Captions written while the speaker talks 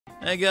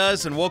Hey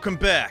guys, and welcome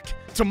back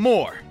to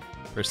more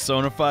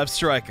Persona 5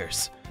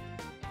 Strikers.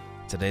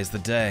 Today's the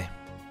day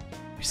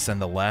we send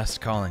the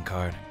last calling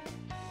card.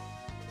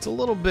 It's a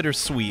little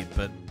bittersweet,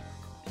 but,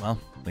 well,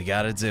 we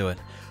gotta do it.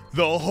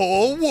 The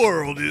whole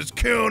world is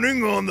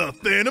counting on the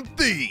Phantom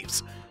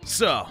Thieves!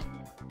 So,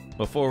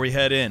 before we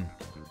head in,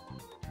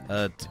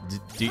 do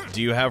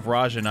you have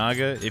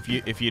Rajanaga?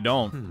 If you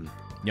don't,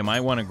 you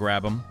might want to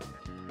grab him.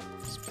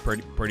 It's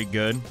pretty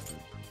good.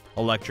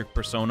 Electric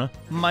Persona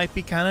might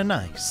be kind of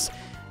nice.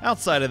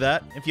 Outside of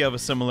that, if you have a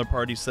similar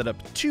party set up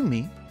to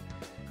me,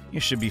 you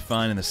should be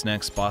fine in this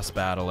next boss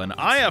battle. And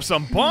I have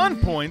some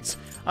bond points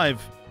I've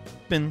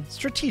been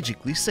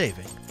strategically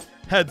saving.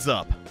 Heads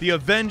up, the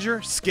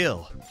Avenger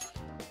skill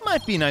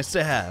might be nice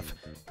to have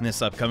in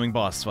this upcoming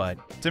boss fight.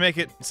 To make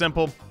it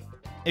simple,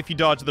 if you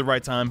dodge at the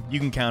right time, you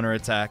can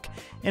counterattack,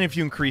 and if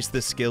you increase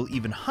this skill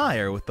even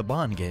higher with the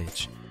bond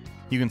gauge,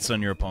 you can stun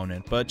your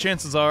opponent. But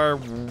chances are,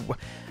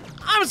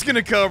 I'm just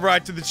gonna cut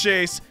right to the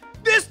chase.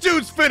 This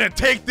dude's finna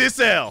take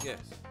this L! Yes.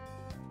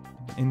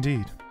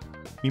 Indeed.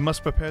 We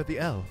must prepare the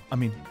L.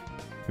 We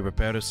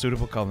prepared a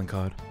suitable calling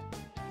card.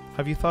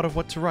 Have you thought of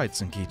what to write,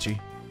 Senkichi?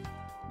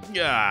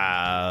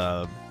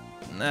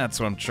 That's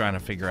what I'm trying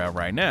to figure out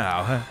right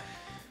now.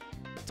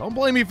 Don't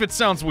blame me if it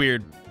sounds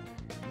weird.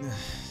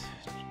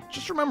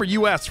 Just remember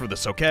you asked for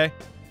this, okay?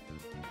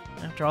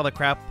 After all the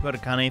crap we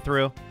put Akane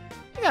through,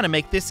 I gotta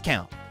make this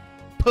count.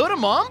 Put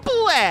him on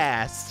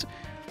blast!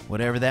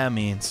 Whatever that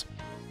means.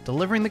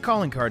 Delivering the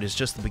calling card is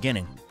just the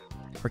beginning.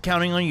 We're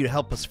counting on you to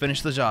help us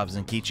finish the job,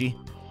 Zenkichi.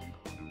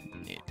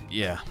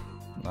 Yeah,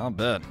 I'll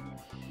bet.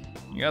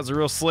 You guys are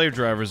real slave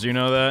drivers, you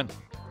know that?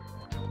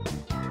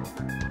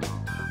 And,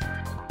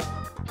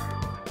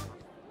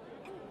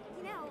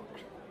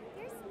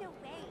 there's no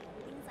way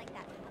things like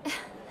that.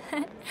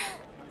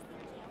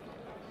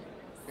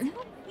 So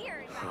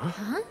weird.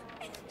 Huh?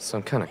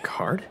 Some kind of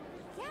card?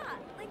 Yeah,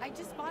 like I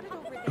just bought it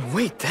over there.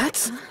 Wait,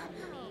 that's...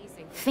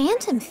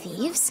 Phantom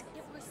Thieves?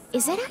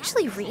 Is it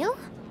actually real?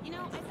 I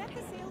bet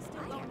the sales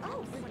still go.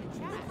 Oh, we want to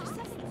chat.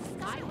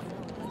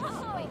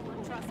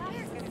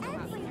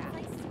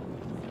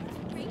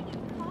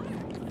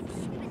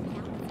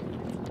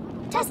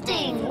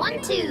 Testing,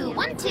 1, 2,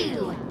 1,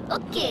 2.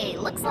 Okay,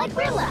 looks like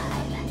we're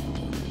live.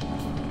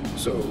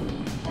 So,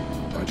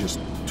 I just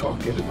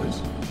talk into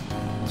this?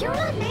 You're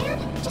on, man.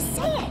 Just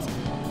say it.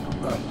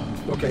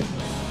 Okay.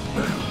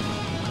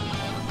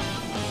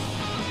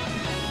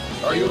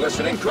 Are you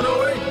listening,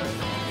 Konoe?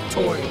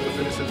 Toying with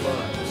innocent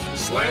lives,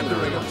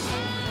 slandering us.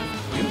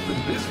 You've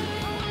been busy,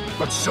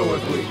 but so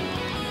have we.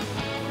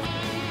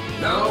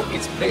 Now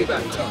it's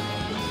payback time.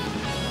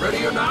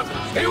 Ready or not,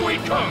 here we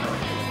come!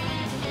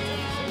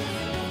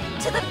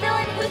 To the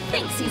villain who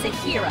thinks he's a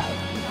hero,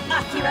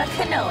 Akira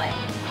Konoe.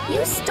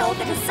 You stole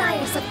the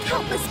desires of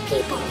countless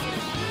people.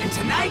 And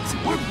tonight,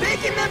 we're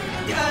baking them,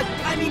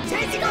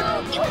 taking them...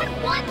 No, you had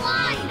one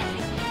line.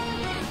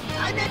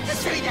 I meant to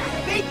say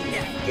that, baking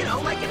them,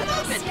 like in an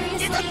oven.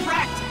 Seriously? It's a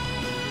practice.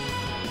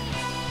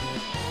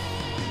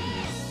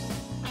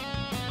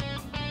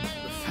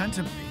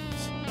 Phantom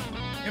Thieves?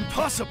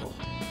 Impossible!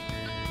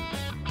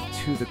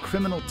 To the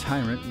criminal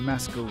tyrant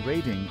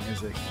masquerading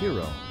as a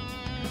hero,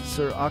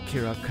 Sir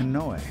Akira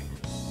Konoe.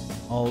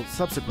 All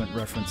subsequent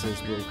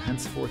references will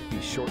henceforth be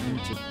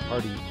shortened to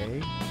Party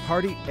A.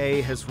 Party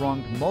A has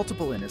wronged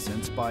multiple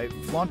innocents by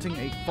flaunting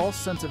a false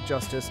sense of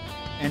justice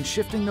and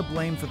shifting the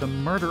blame for the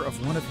murder of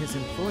one of his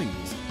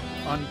employees.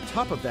 On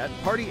top of that,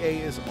 Party A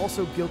is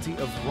also guilty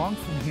of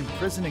wrongfully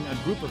imprisoning a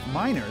group of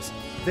minors.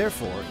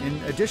 Therefore,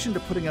 in addition to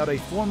putting out a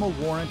formal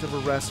warrant of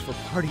arrest for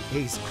Party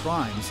A's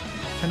crimes,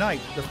 tonight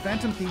the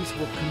Phantom Thieves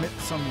will commit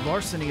some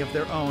larceny of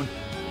their own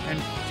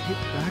and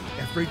take back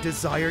every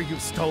desire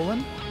you've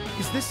stolen?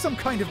 Is this some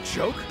kind of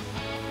joke?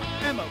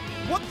 Emma,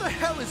 what the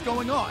hell is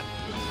going on?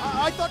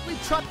 I thought we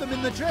trapped them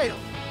in the jail.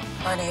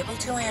 Unable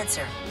to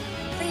answer.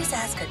 Please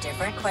ask a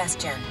different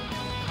question.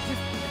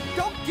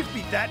 Don't give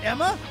me that,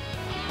 Emma!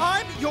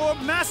 I'm your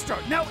master!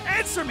 Now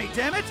answer me,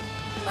 damn it!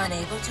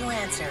 Unable to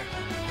answer.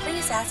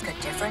 Please ask a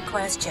different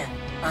question.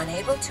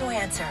 Unable to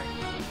answer.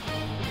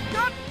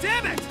 God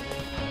damn it!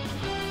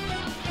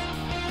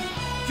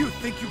 You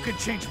think you can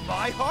change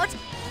my heart?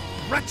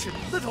 Wretched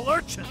little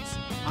urchins!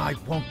 I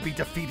won't be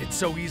defeated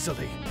so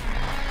easily.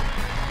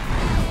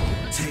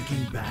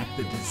 Taking back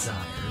the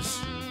desires.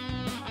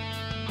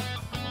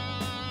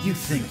 You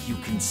think you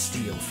can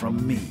steal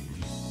from me?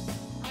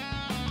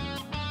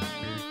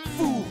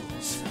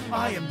 Fools!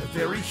 I am the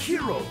very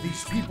hero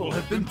these people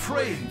have been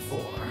praying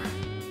for.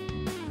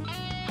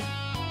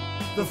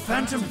 The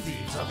Phantom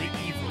Thieves are the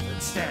evil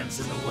that stands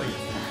in the way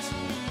of that.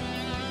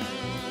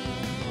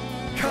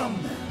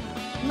 Come then,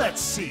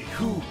 let's see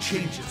who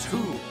changes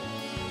who.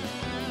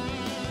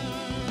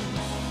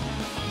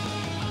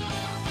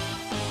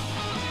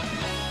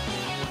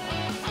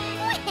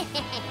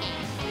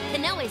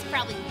 Konoe's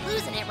probably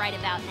losing it right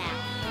about now.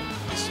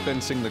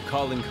 Dispensing the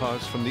calling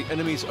cards from the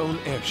enemy's own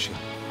airship.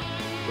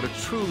 What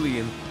a truly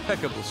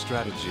impeccable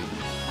strategy.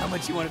 How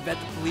much you want to bet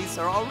the police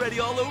are already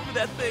all over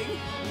that thing?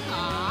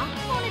 Aw,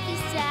 won't it be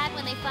sad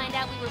when they find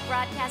out we were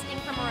broadcasting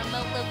from a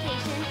remote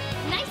location?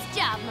 Nice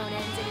job, Mona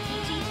and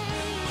Zenkichi.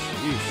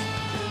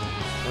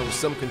 Yeesh. That was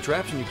some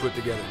contraption you put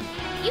together.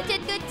 You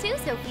did good too,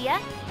 Sophia.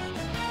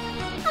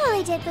 All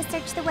I did was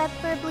search the web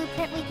for a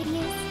blueprint we could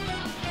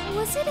use.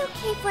 Was it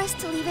okay for us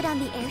to leave it on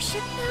the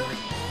airship, though?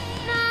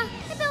 Nah,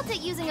 I built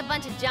it using a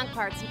bunch of junk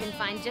parts you can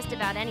find just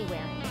about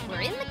anywhere.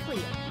 We're in the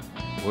clear.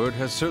 Word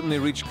has certainly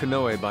reached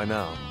Konoe by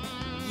now.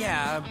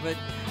 Yeah, but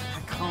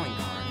that calling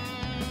card.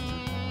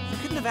 You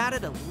couldn't have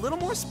added a little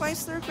more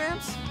spice there,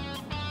 Gramps?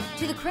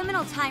 To the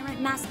criminal tyrant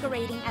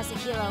masquerading as a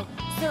hero,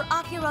 Sir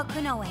Akira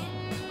Konoe.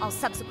 All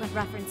subsequent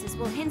references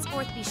will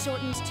henceforth be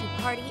shortened to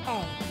Party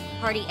A.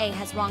 Party A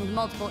has wronged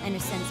multiple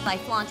innocents by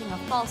flaunting a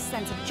false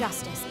sense of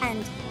justice,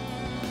 and...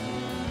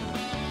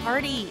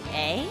 Party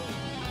A?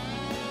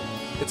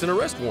 It's an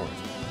arrest warrant.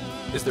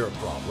 Is there a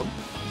problem?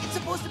 It's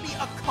supposed to be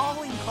a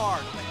calling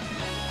card.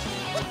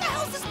 What the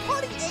hell's this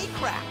Party A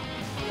crap?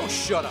 Oh,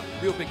 shut up.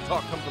 Real big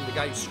talk comes from the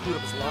guy who screwed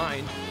up his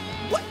line.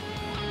 What?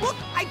 Look,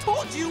 I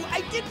told you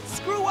I didn't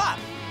screw up.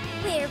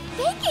 We're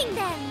faking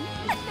them.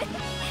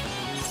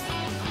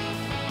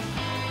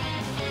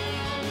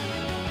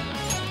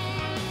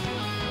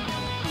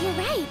 You're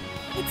right.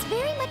 It's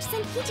very much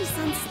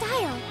Zenkichi-san's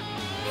style.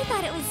 I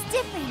thought it was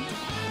different.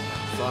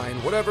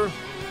 Fine, whatever.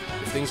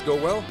 If things go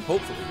well,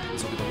 hopefully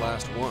this will be the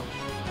last one.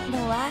 The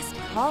last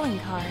calling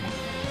card.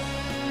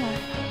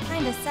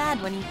 Kinda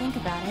sad when you think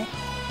about it.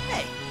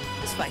 Hey,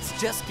 this fight's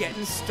just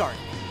getting started.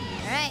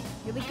 Alright,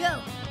 here we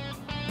go.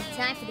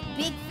 Time for the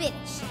big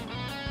finish.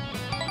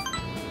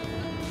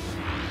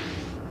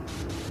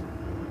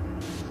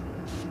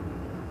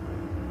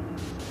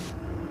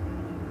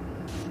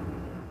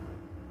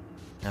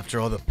 After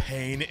all the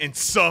pain and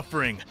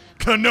suffering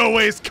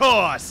Konoe's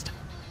caused!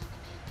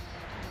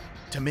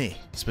 To me,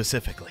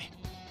 specifically.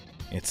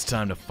 It's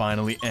time to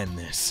finally end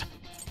this.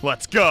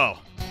 Let's go!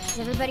 Is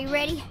everybody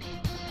ready?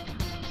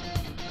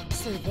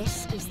 So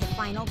this is the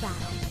final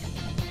battle.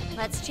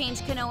 Let's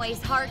change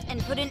Konoe's heart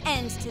and put an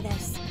end to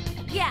this.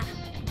 Yeah,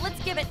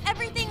 let's give it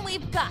everything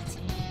we've got.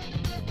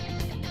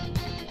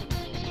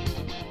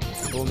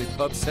 If only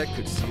Pubsec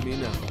could see me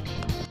now.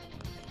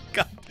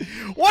 God,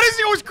 why does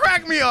he always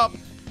crack me up?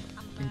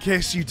 In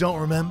case you don't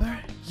remember,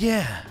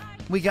 yeah,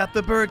 we got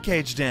the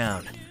birdcage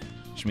down.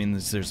 Which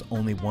means there's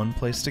only one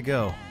place to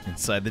go,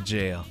 inside the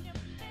jail.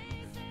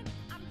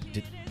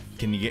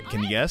 Can you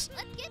guess?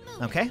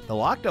 Okay, the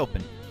locked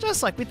open,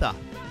 just like we thought.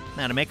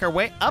 Now to make our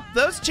way up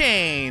those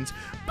chains.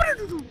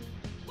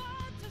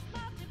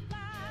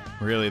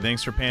 Really,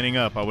 thanks for panning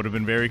up. I would have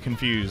been very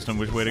confused on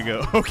which way to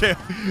go. Okay,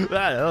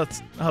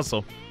 let's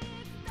hustle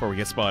before we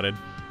get spotted.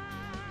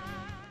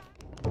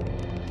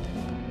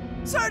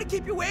 Sorry to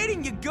keep you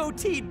waiting, you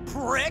goateed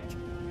prick!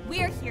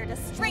 We're here to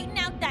straighten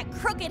out that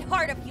crooked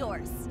heart of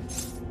yours.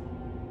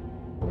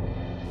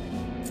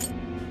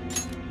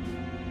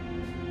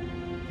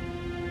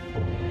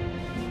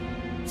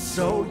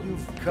 So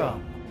you've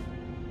come.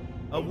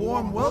 A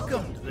warm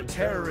welcome to the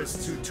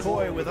terrorists who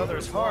toy with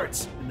others'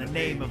 hearts in the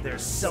name of their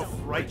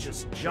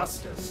self-righteous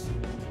justice.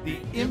 The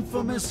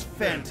infamous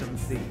Phantom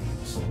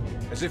Thieves.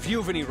 As if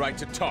you've any right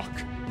to talk.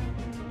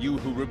 You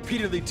who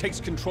repeatedly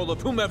takes control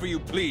of whomever you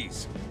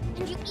please.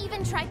 And you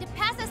even tried to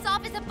pass us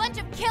off as a bunch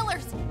of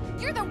killers.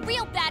 You're the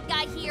real bad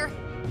guy here.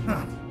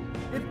 Huh.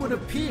 It would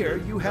appear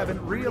you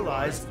haven't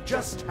realized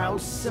just how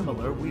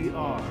similar we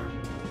are.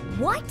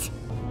 What?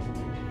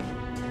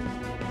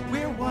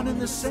 We're one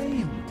and the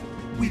same.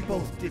 We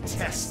both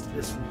detest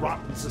this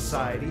rotten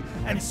society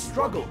and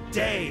struggle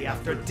day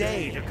after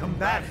day to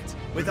combat it.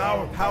 With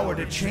our power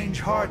to change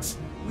hearts,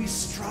 we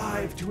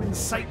strive to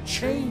incite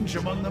change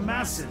among the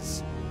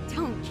masses.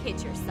 Don't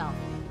kid yourself.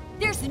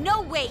 There's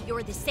no way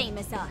you're the same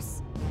as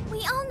us. We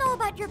all know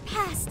about your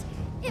past.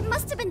 It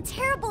must have been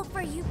terrible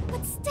for you,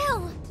 but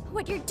still,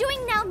 what you're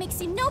doing now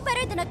makes you no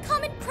better than a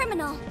common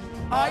criminal.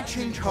 I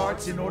change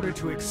hearts in order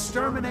to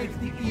exterminate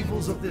the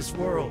evils of this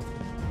world.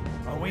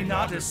 Are we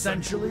not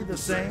essentially the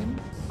same?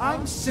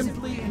 I'm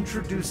simply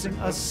introducing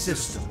a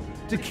system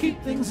to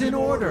keep things in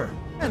order.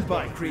 And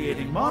by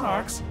creating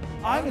monarchs,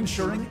 I'm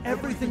ensuring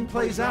everything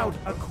plays out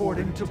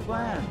according to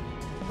plan.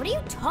 What are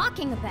you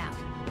talking about?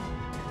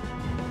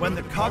 When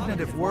the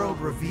cognitive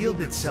world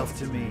revealed itself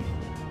to me,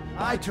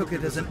 I took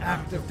it as an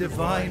act of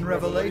divine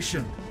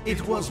revelation.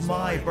 It was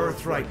my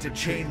birthright to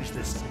change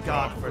this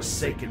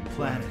godforsaken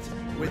planet.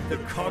 With the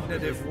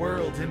cognitive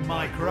world in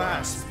my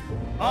grasp,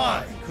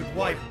 I could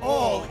wipe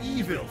all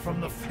evil from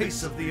the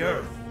face of the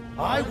earth.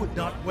 I would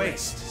not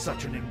waste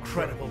such an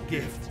incredible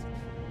gift.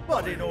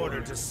 But in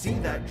order to see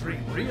that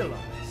dream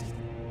realized,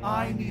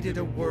 I needed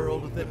a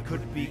world that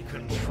could be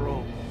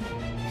controlled.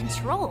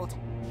 Controlled?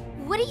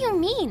 What do you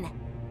mean?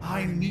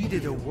 I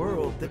needed a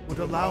world that would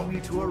allow me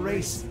to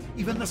erase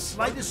even the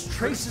slightest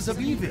traces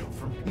of evil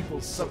from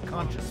people's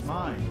subconscious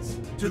minds.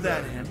 To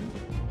that end,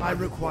 I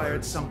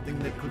required something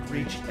that could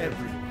reach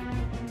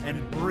everyone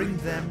and bring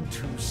them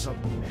to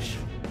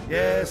submission.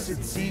 Yes,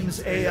 it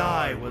seems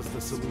AI was the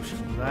solution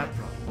to that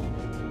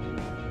problem.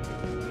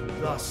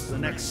 Thus, the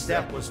next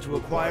step was to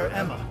acquire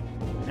Emma,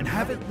 and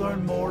have it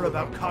learn more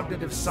about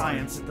cognitive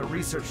science at the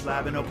research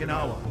lab in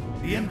Okinawa.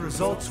 The end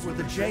results were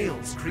the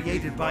jails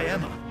created by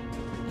Emma.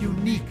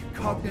 Unique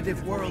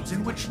cognitive worlds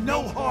in which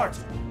no heart,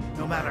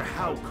 no matter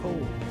how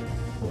cold,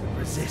 will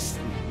resist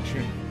being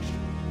changed.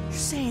 You're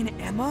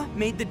saying Emma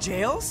made the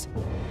jails?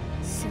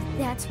 So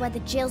that's why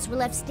the jails were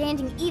left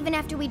standing even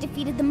after we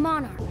defeated the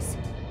Monarchs.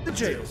 The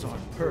jails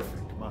aren't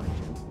perfect, mind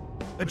you.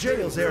 A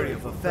jail's area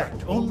of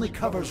effect only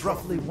covers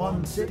roughly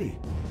one city.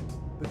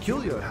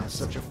 Peculiar how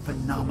such a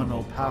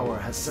phenomenal power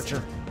has such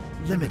a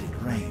limited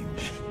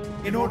range.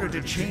 In order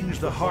to change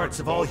the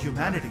hearts of all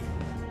humanity,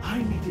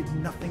 I needed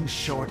nothing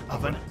short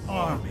of an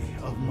army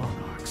of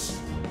monarchs.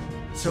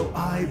 So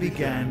I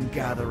began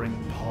gathering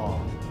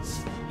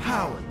pawns,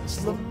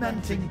 powerless,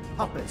 lamenting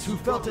puppets who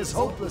felt as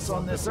hopeless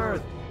on this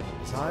earth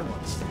as I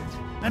once did.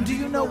 And do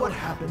you know what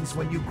happens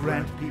when you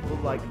grant people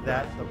like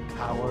that the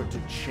power to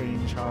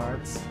change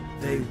hearts?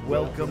 They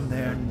welcome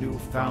their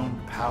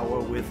newfound power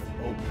with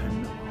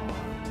open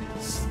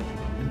arms.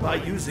 And by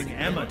using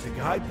Emma to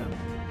guide them,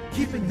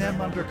 keeping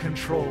them under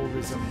control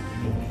is a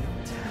menial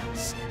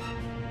task.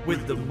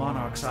 With the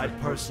monarchs I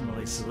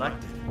personally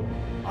selected,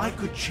 I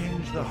could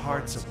change the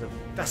hearts of the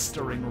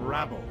festering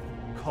rabble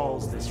who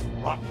calls this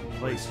rotten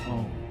place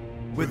home.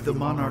 With the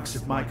monarchs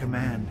at my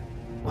command,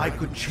 I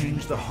could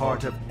change the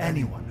heart of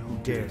anyone who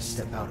dares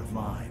step out of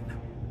line.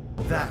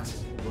 That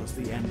was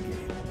the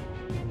endgame.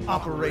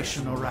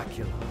 Operation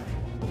Oraculi.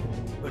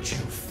 But you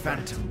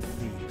phantom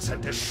thieves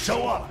had to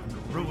show up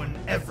and ruin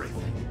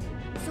everything.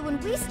 So when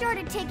we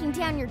started taking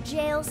down your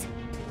jails,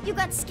 you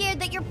got scared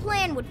that your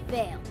plan would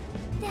fail.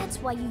 That's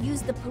why you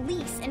used the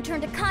police and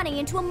turned Akane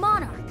into a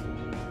monarch.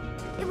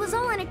 It was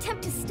all an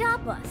attempt to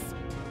stop us.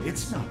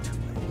 It's not too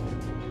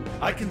late.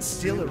 I can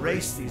still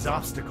erase these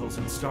obstacles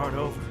and start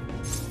over.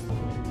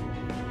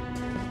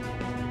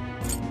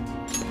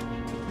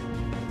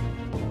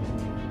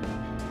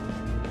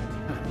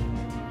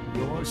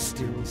 You're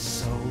still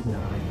so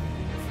naive.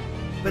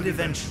 But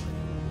eventually,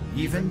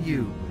 even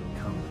you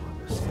will come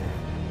to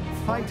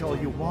understand. Fight all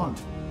you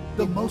want.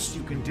 The most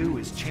you can do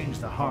is change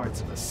the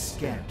hearts of a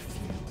scant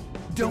few.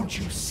 Don't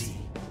you see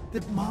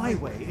that my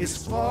way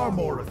is far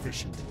more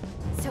efficient?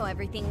 So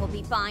everything will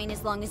be fine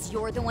as long as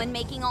you're the one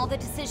making all the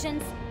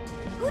decisions?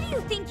 Who do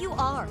you think you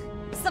are?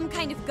 Some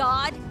kind of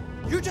god?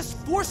 You're just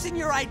forcing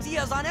your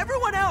ideas on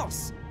everyone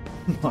else!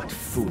 What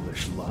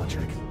foolish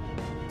logic.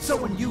 So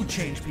when you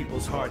change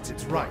people's hearts,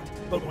 it's right.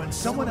 But when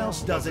someone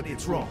else does it,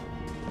 it's wrong.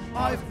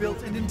 I've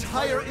built an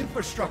entire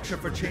infrastructure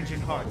for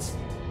changing hearts.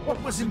 What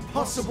was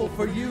impossible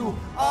for you,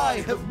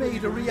 I have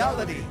made a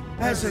reality.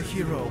 As a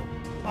hero,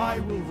 I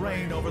will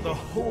reign over the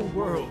whole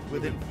world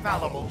with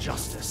infallible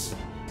justice.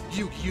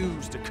 You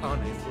used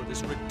Akane for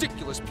this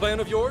ridiculous plan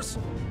of yours?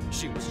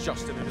 She was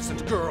just an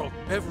innocent girl.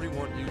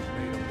 Everyone you've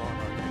made a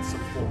monarch had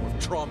some form of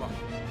trauma.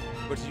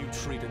 But you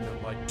treated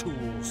them like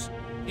tools.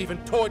 Even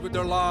toyed with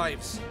their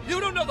lives. You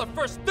don't know the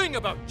first thing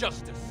about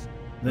justice!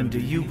 Then do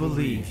you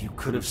believe you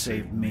could have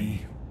saved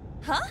me?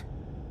 Huh?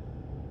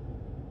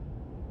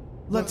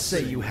 Let's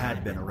say you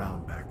had been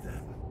around back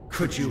then.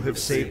 Could you have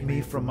saved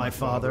me from my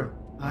father?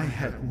 I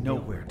had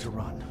nowhere to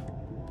run.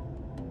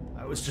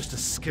 I was just a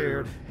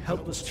scared,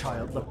 helpless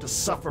child left to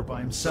suffer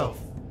by himself.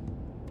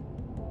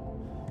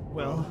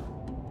 Well,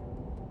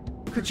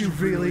 could you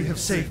really have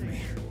saved me?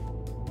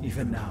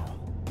 Even now,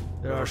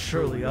 there are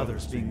surely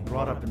others being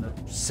brought up in the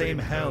same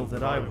hell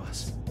that I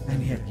was,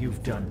 and yet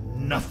you've done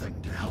nothing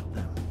to help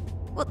them.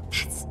 Well,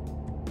 that's...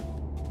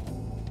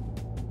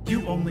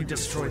 You only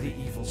destroy the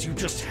evils you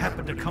just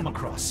happen to come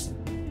across,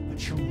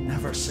 but you'll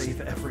never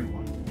save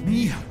everyone.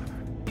 Me,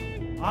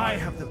 however, I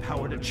have the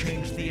power to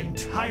change the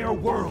entire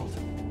world.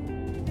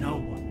 No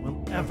one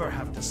will ever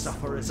have to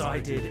suffer as I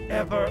did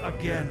ever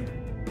again.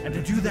 And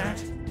to do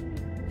that,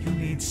 you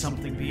need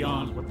something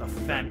beyond what the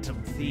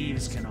Phantom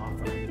Thieves can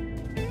offer.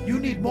 You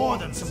need more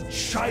than some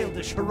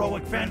childish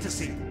heroic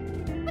fantasy.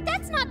 But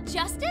that's not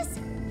justice!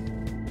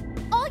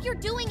 All you're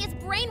doing is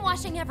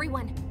brainwashing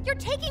everyone. You're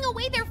taking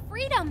away their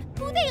freedom,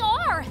 who they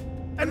are!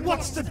 And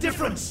what's the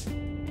difference?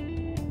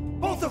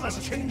 Both of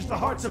us changed the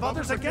hearts of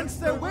others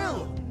against their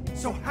will.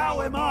 So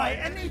how am I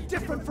any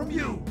different from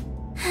you?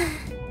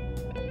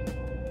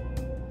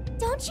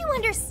 Don't you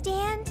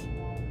understand?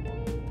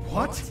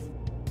 What?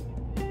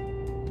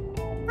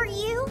 For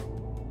you,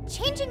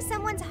 changing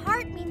someone's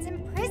heart means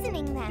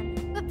imprisoning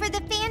them. But for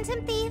the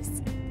Phantom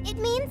Thieves, it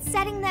means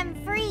setting them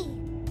free.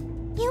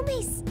 You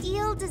may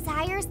steal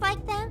desires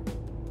like them,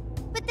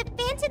 but the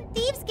Phantom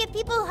Thieves give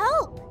people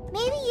hope.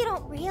 Maybe you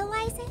don't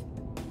realize it,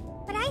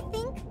 but I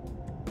think,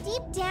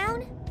 deep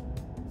down,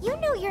 you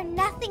know you're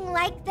nothing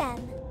like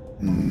them.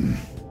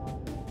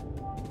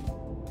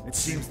 It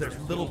seems there's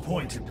little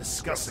point in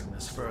discussing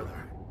this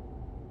further.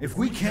 If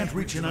we can't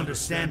reach an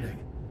understanding,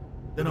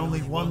 then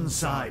only one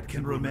side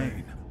can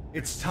remain.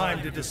 It's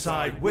time to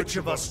decide which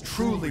of us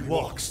truly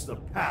walks the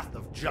path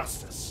of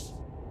justice.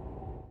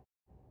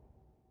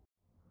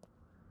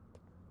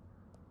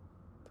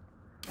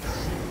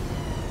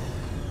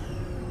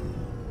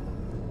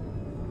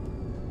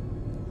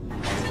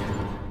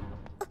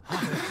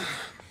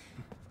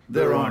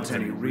 There aren't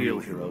any real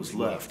heroes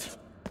left.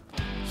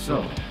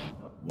 So,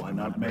 why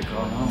not make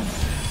our own?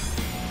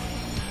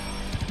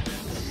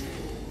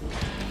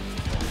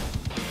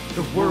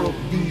 The world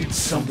needs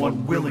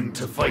someone willing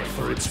to fight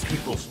for its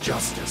people's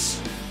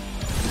justice.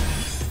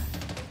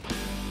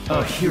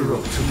 A hero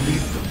to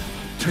lead them,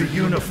 to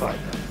unify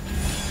them.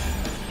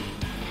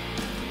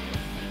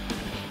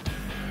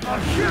 A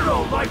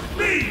hero like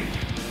me!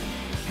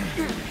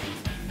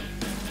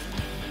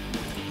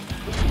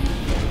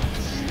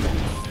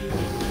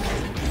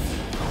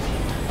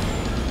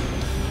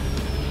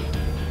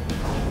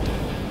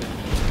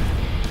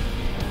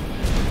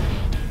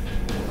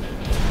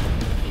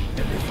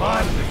 And if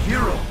I'm the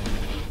hero,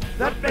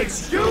 that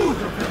makes you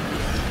the villain!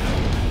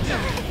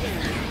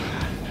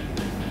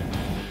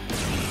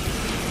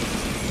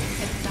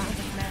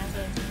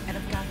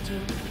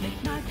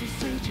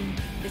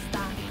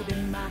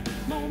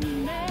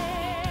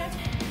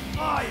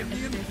 I am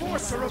the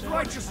enforcer of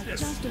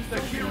righteousness, the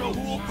hero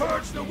who will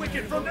purge the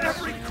wicked from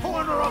every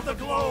corner of the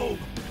globe.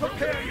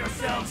 Prepare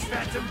yourselves,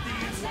 Phantom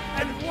Thieves,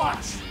 and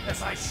watch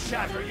as I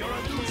shatter your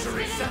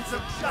illusory sense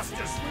of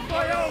justice with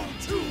my own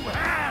 2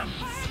 hands.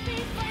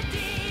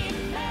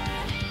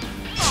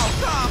 Oh,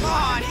 come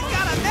on! He's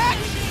got a mech!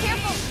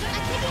 Careful!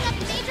 I'm picking up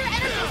major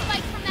energy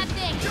spikes from that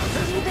thing!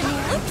 Even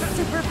looks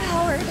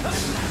superpowered.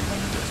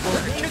 Well,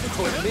 you kick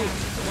toward me.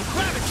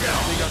 Grab it, Joe!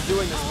 I think I'm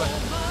doing this, but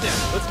yeah,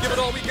 let's give it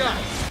all we got.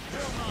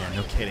 Yeah,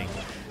 no kidding.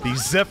 The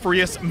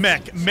Zephyrius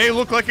mech may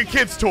look like a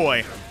kid's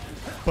toy,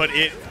 but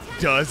it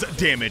does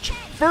damage.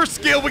 First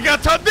skill, we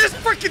got to this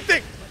freaking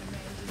thing.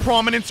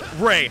 Prominence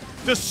Ray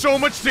does so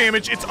much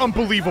damage, it's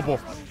unbelievable.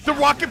 The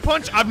rocket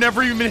punch, I've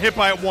never even been hit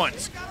by it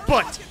once,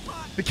 but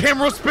the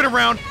camera will spin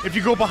around if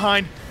you go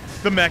behind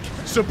the mech,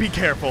 so be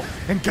careful.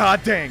 And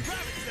god dang,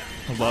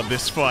 I love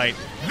this fight.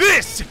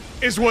 This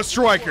is what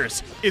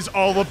Strikers is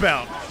all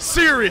about.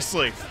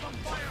 Seriously.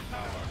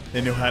 They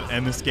know how to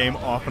end this game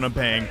off on a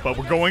bang, but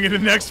we're going into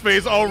the next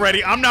phase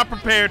already. I'm not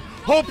prepared.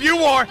 Hope you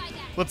are.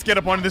 Let's get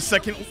up onto the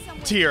second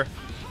tier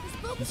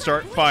and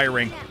start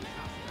firing.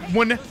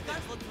 When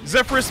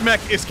Zephyrus Mech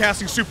is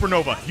casting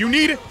Supernova, you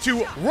need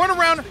to run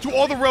around to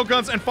all the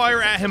railguns and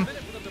fire at him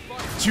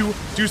to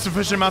do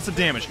sufficient amounts of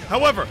damage.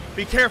 However,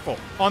 be careful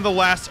on the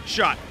last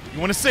shot.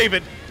 You want to save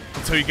it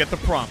until you get the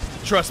prompt.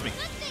 Trust me,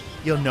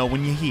 you'll know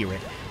when you hear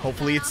it.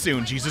 Hopefully it's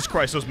soon. Jesus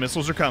Christ, those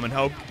missiles are coming.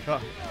 Oh,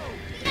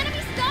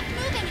 Enemy, stop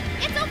moving!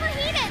 It's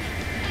overheated!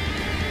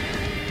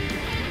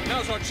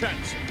 Now's our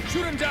chance.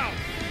 Shoot him down.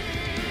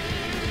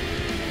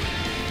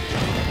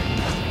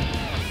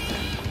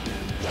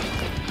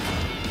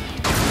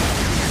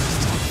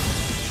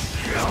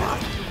 I'm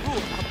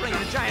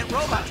bringing a giant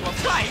robot to a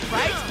fight,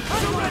 right?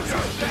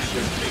 Surrender!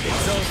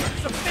 It's over.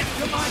 Submit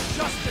to my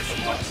justice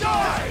or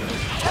die!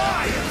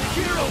 I am the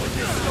hero in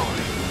this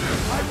story!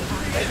 I will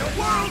create a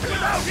world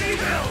without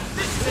evil!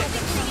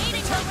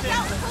 Creating her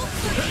without hope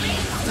for me!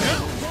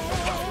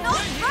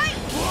 Not right!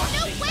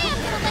 No way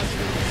I'm gonna let you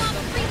do mom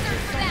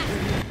research for that!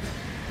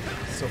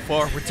 so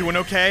far we're doing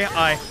okay.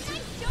 I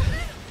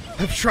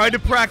have tried to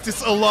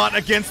practice a lot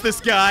against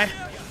this guy.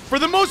 For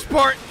the most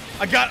part,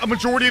 I got a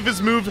majority of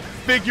his moves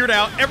figured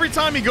out. Every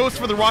time he goes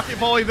for the rocket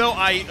volley, though,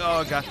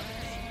 oh god.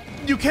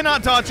 You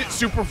cannot dodge it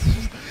super.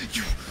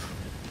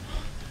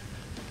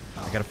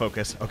 I gotta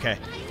focus. Okay.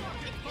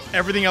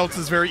 Everything else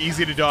is very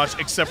easy to dodge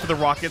except for the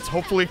rockets.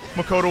 Hopefully,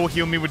 Makoto will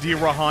heal me with D.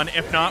 Rahan.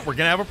 If not, we're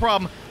gonna have a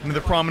problem.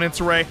 Another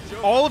Prominence Array.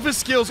 All of his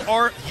skills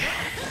are.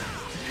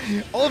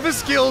 All of his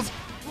skills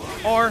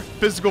are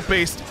physical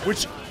based,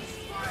 which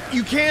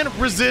you can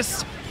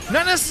resist.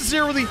 Not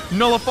necessarily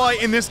nullify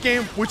in this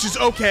game, which is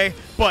okay,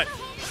 but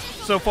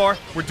so far,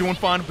 we're doing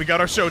fine. We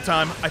got our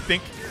showtime. I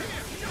think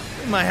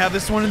we might have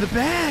this one in the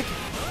bag.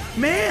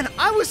 Man,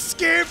 I was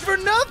scared for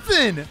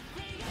nothing.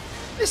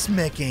 This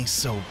mech ain't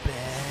so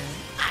bad.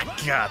 I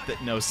got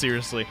that. No,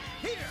 seriously.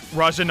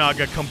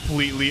 Rajanaga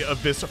completely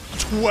abyssal.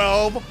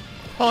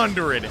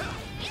 1,200.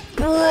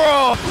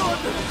 Bro!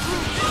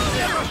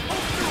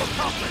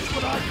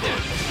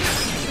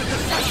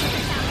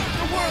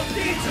 The world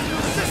needs a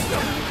new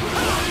system.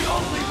 That's the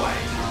only way.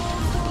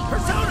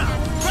 Persona!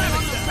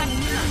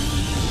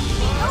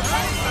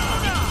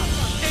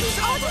 We've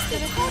all just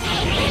been totally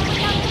okay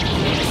without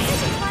making a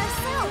decision for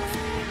ourselves.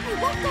 We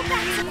won't go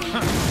back to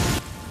that.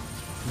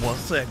 Well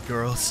said,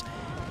 girls.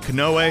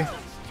 Konoe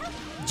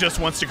just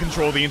wants to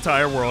control the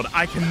entire world.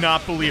 I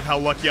cannot believe how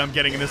lucky I'm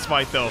getting in this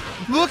fight, though.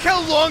 Look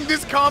how long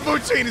this combo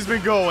chain has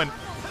been going.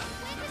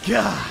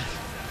 God.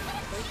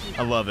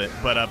 I love it,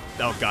 but,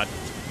 oh god.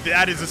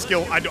 That is a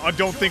skill I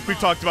don't think we've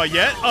talked about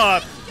yet.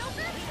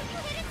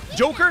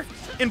 Joker,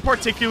 in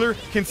particular,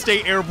 can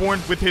stay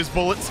airborne with his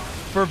bullets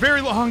for a very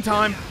long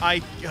time.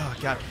 Oh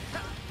god.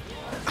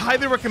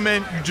 Highly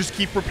recommend you just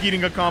keep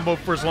repeating a combo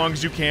for as long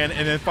as you can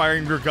and then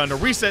firing your gun to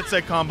reset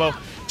said combo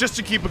just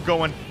to keep it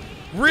going.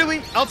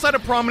 Really, outside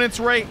of Prominence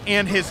Ray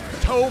and his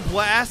toe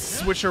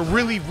blasts, which are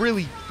really,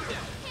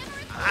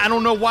 I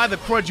don't know why the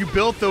crud you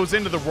built those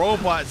into the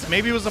robots.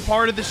 Maybe it was a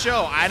part of the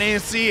show. I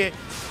didn't see it.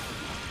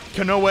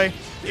 Konoe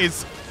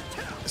is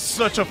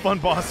such a fun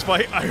boss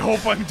fight. I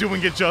hope I'm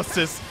doing it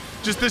justice.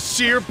 Just the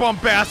sheer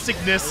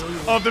bombasticness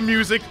of the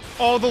music,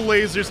 all the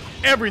lasers,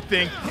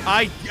 everything.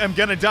 I am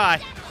gonna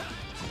die.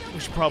 We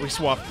should probably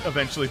swap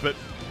eventually, but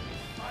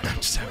I'm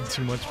just having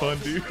too much fun,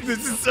 dude.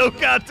 This is so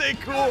goddamn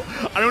cool.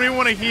 I don't even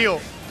want to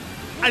heal.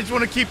 I just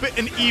want to keep it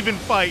an even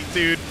fight,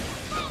 dude.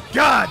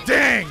 God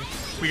dang!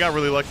 We got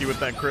really lucky with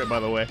that crit, by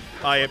the way.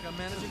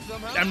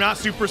 I'm not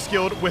super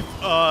skilled with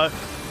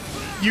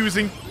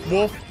using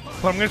Wolf,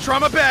 but I'm gonna try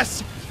my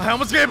best. I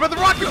almost got hit by the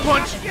rocket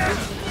punch.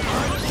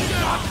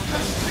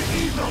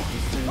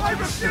 I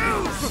refuse!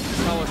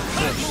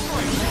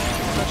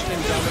 Such an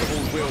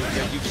indomitable will,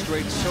 yet you've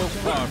strayed so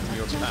far from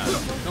your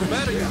path. No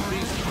matter your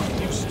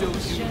reason, you still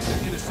use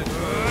an innocent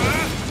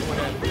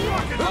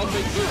I'll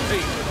make you pay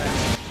for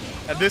that.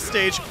 At this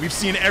stage, we've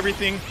seen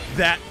everything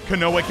that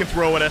Konoe can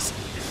throw at us.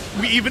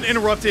 We even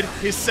interrupted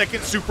his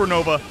second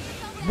supernova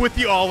with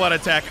the all-out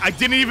attack. I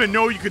didn't even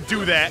know you could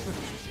do that.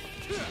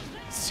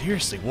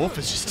 Seriously, Wolf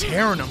is just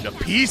tearing them to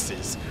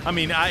pieces. I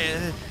mean,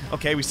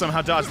 okay, we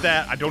somehow dodged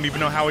that. I don't even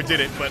know how I did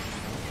it, but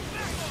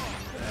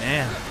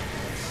man,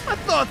 I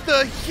thought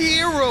the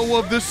hero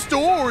of the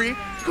story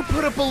could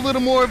put up a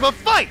little more of a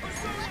fight.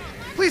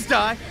 Please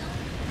die.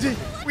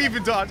 We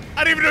even dodged.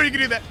 I didn't even know you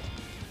could do that.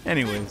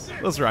 Anyways,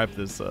 let's wrap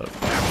this up.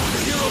 The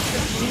hero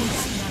can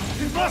lose.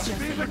 He must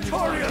be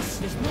victorious.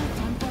 There's no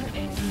time for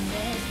indecision.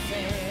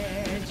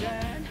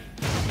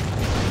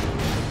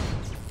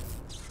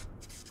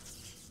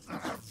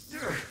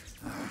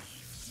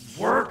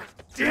 Work?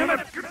 Damn it!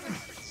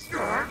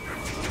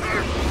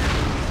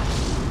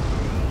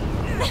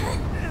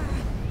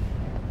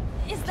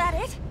 Is that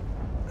it?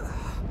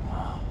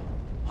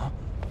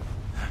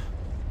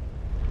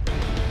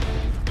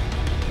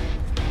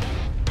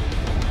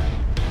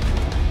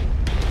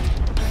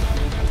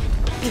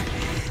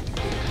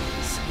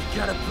 So we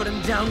gotta put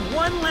him down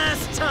one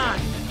last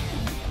time.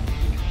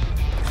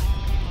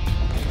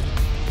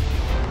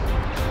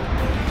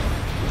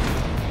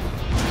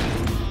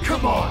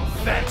 Come on,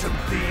 Phantom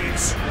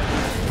Thieves!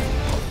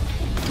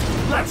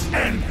 Let's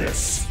end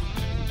this!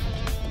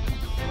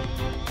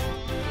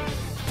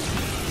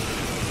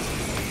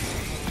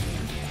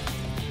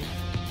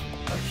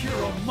 A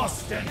hero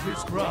must stand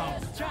his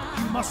ground.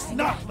 You must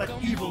not let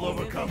evil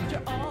overcome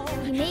him.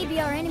 He may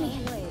be our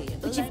enemy,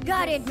 but you've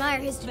got to admire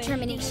his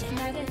determination.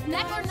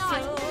 Mech or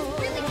not,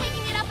 really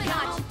taking it up a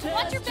notch.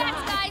 Watch your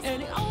backs, guys.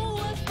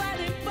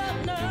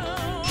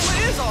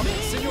 What is all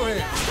this in your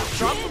hand?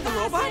 Drop from the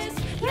robot?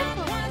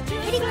 Careful.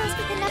 Hitting those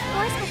with enough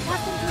force will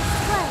cause them to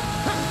explode.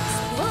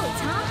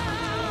 Explodes, huh?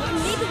 Well,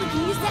 maybe we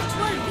can use that to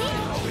our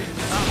advantage.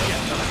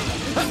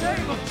 In the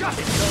name of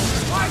justice,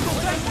 I will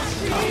vanquish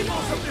the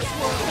evils of this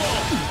world!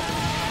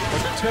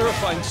 What a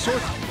terrifying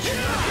sword.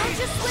 Don't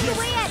just swing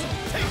away at it.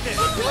 Pay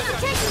close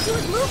attention to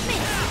his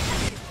movements.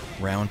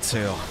 Round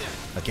 2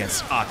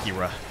 against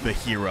Akira, the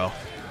hero.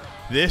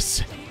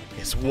 This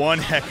is one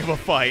heck of a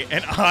fight,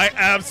 and I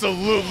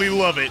absolutely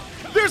love it.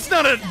 There's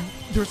not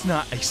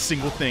a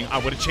single thing I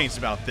would have changed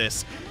about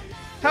this.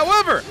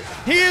 However,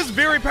 he is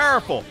very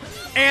powerful,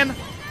 and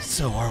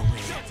so are we.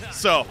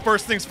 So,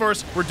 first things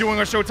first, we're doing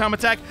our Showtime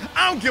attack.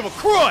 I don't give a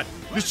crud!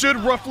 This should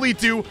roughly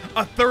do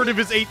a third of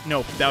his 8.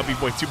 No, that would be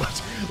way too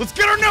much. Let's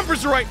get our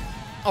numbers right.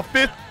 A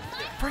fifth.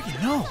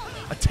 Freaking no.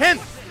 A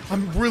 10th.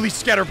 I'm really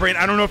scatterbrained.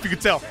 I don't know if you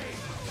could tell.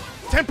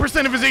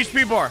 10% of his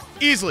HP bar.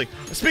 Easily.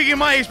 Speaking of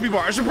my HP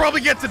bar, I should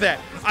probably get to that.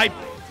 I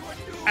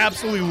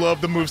absolutely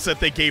love the moveset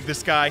they gave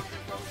this guy.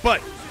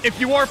 But if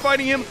you are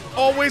fighting him,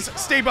 always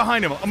stay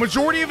behind him. A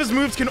majority of his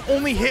moves can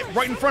only hit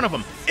right in front of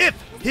him. If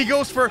he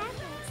goes for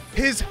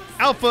his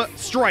Alpha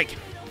Strike,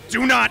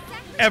 do not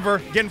ever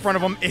get in front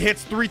of him. It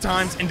hits 3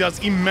 times and does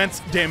immense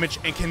damage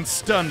and can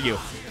stun you.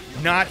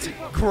 Not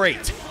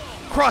great.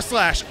 Cross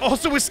Slash,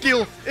 also a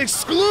skill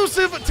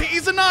exclusive to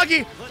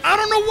Izanagi. I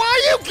don't know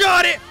why you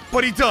got it,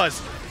 but he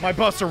does. My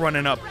buffs are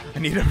running up. I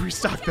need to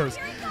restock those.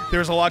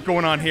 There's a lot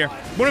going on here.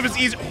 One of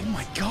his oh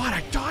my god,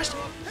 I dodged.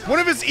 One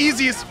of his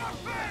easiest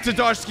to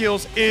dodge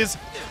skills is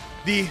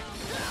the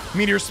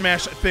Meteor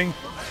Smash thing.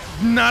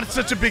 Not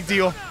such a big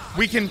deal.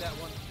 We can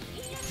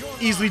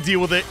easily deal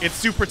with it. It's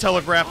super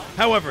telegraph.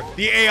 However,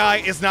 the AI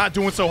is not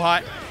doing so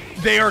hot.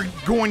 They are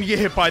going to get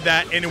hit by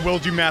that, and it will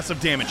do massive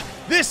damage.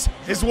 This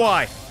is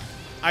why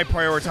I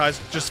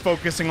prioritize just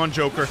focusing on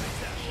Joker,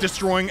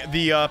 destroying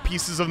the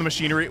pieces of the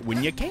machinery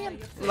when you can,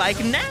 like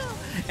now.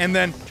 And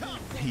then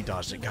he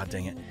dodged it. God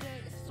dang it.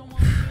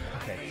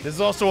 Okay, this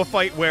is also a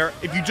fight where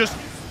if you just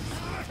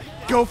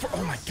go for,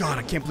 oh my god,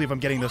 I can't believe I'm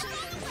getting this.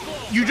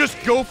 You just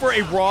go for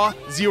a raw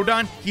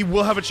Zeodon, he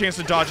will have a chance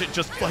to dodge it,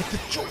 just like the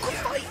Joker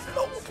fight.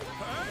 No.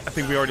 I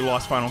think we already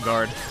lost Final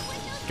Guard.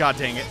 God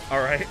dang it.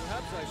 All right.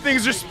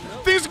 Things are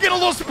getting a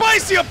little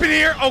spicy up in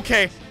here.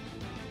 Okay.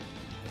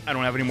 I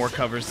don't have any more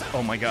covers.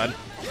 Oh my god.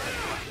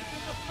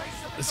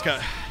 This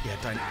guy,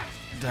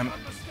 yeah,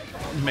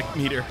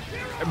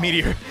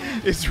 Meteor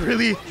is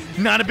really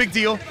not a big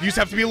deal. You just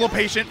have to be a little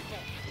patient.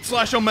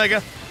 Slash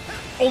Omega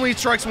only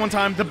strikes one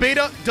time. The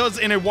Beta does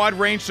in a wide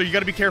range, so you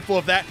gotta be careful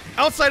of that.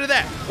 Outside of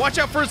that, watch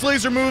out for his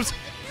laser moves,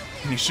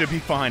 and he should be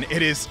fine.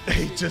 It is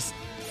just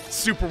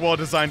Super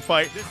well-designed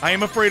fight. I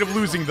am afraid of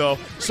losing, though,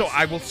 so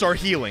I will start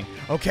healing.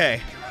 Okay.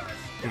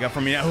 We got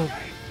from me now. Oh.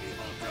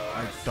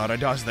 I thought I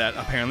dodged that.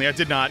 Apparently I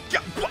did not.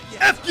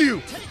 F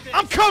you!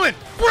 I'm coming!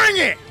 Bring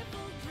it!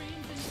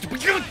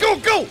 Go,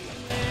 go!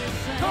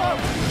 Come!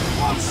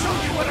 I'll show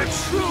you what a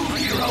true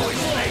hero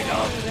is made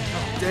of!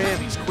 Damn,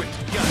 he's quick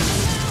to gut.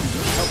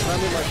 Help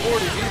I'm in my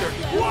 40s either.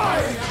 Why?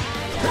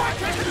 Why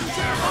can't you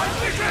share my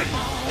vision?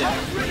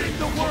 I'm ridding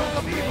the world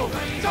of evil,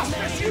 just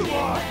as you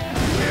are!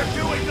 We're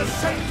doing the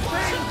same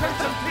thing,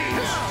 Phantom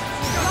Thieves!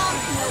 Wrong,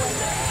 Konoe.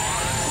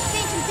 The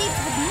Phantom Thieves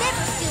would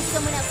never steal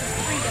someone else's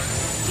freedom.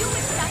 You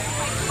would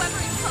sacrifice whoever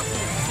is closest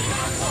to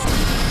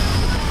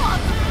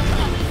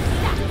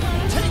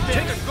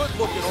Take a good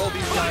look at all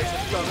these guys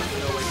have done,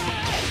 Konoe.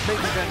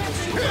 Maybe then we'll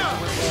see where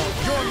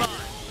we're wrong.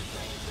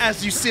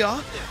 As you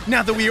saw,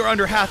 now that we are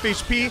under half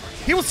HP,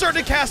 he will start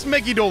to cast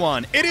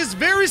Megidolon. It is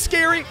very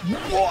scary.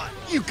 What?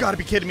 You gotta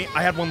be kidding me.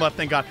 I had one left,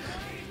 thank God.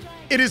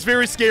 It is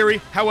very scary.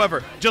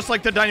 However, just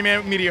like the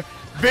dynamic meteor,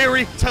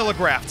 very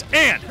telegraphed.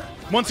 And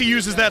once he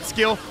uses that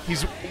skill,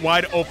 he's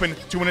wide open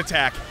to an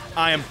attack.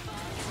 I am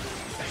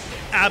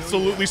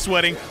absolutely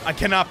sweating. I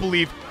cannot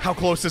believe how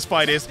close this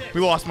fight is.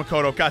 We lost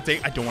Makoto. God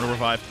dang, I don't want to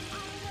revive.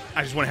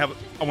 I just want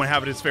to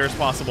have it as fair as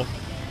possible.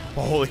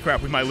 Oh, holy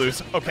crap, we might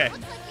lose. Okay.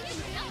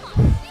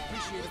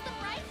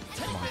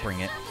 Come on,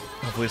 bring it.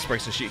 Hopefully this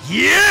breaks the sheet.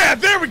 Yeah,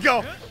 there we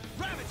go.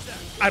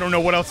 I don't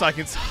know what else I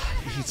can.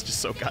 He's just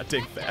so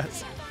goddamn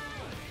fast.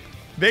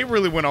 They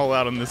really went all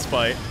out on this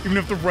fight, even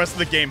if the rest of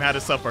the game had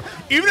to suffer.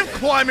 Even if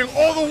climbing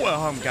all the way,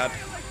 oh my God.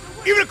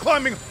 Even if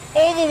climbing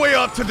all the way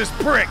up to this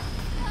brick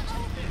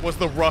was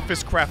the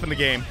roughest crap in the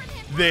game,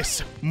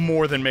 this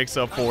more than makes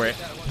up for it.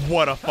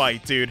 What a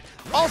fight, dude.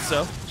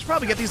 Also, should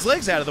probably get these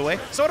legs out of the way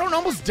so I don't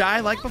almost die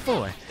like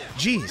before.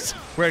 Jeez,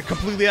 we're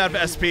completely out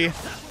of SP.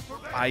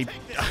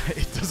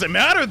 It doesn't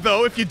matter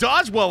though if you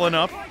dodge well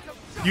enough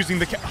using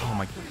the oh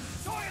my.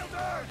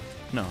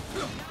 No.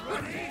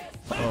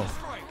 Oh.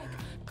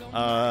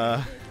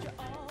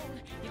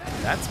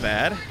 That's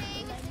bad.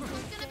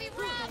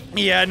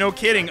 Yeah, no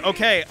kidding.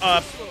 Okay,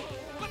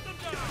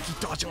 keep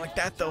dodging like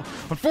that though.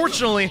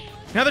 Unfortunately,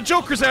 now the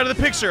Joker's out of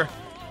the picture.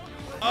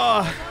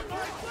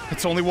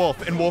 It's only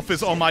Wolf, and Wolf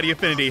is Almighty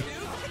Affinity.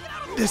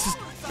 This is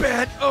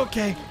bad.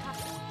 Okay.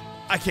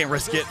 I can't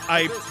risk it.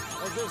 I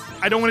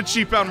don't want to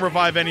cheap out and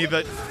revive any of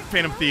the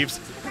Phantom Thieves.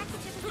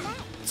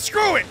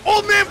 Screw it!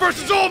 Old man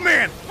versus old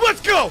man!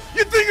 Let's go!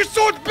 You think your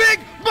sword's big?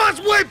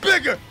 Mine's way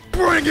bigger!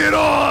 Bring it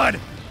on!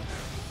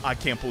 I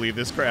can't believe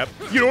this crap.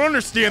 You don't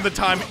understand the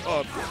timing.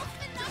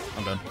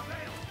 I'm done.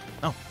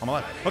 Oh, I'm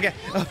alive. Okay.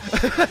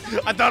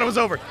 I thought it was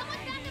over.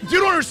 You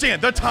don't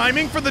understand. The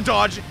timing for the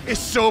dodge is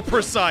so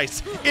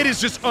precise. It is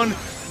just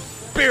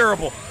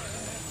unbearable.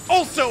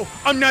 Also,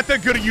 I'm not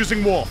that good at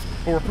using Wolf,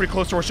 but we're pretty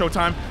close to our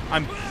showtime.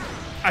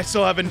 I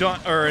still have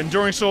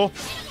Enduring Soul.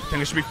 I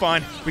think it should be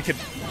fine. We could.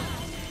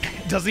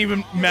 It doesn't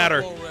even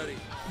matter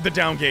the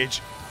down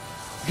gauge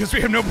because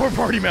we have no more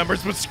party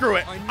members. But screw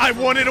it. I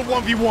wanted a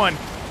 1v1.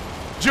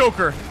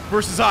 Joker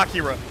versus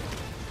Akira.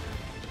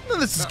 Well,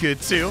 this is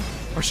good too.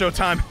 Our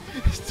showtime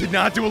did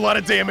not do a lot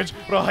of damage,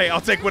 but hey,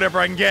 I'll take whatever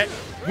I can get.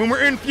 When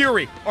we're in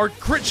Fury, our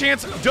crit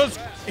chance does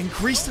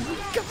increase.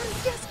 God,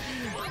 yes.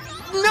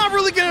 Not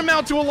really gonna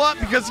amount to a lot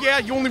because, yeah,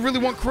 you only really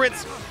want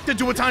crits to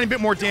do a tiny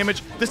bit more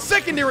damage. The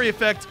secondary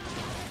effect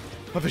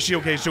of the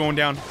shield gauge going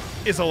down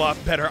is a lot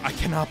better. I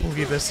cannot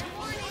believe this.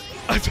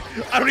 I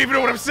don't even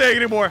know what I'm saying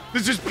anymore.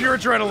 This is just pure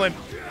adrenaline.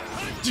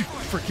 You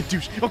freaking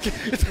douche. Okay.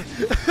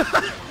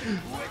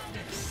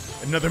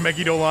 Another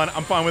Megidolon.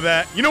 I'm fine with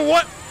that. You know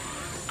what?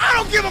 I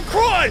don't give a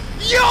crud!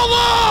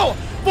 YOLO!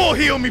 Full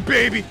heal me,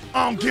 baby.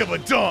 I don't give a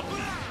dump.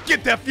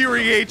 Get that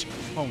Fury Gauge.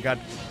 Oh, God.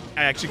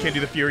 I actually can't do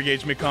the Fury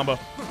Gauge mid-combo.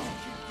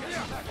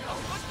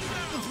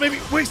 Let's maybe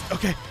waste.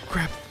 Okay,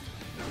 crap.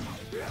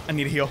 I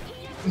need a heal.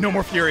 No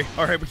more Fury.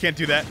 All right, we can't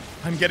do that.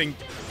 I'm getting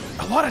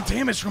a lot of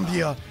damage from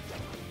the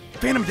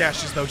Phantom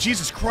Dashes, though.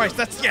 Jesus Christ.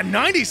 That's, yeah,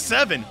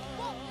 97.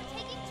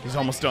 He's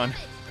almost done.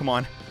 Come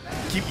on.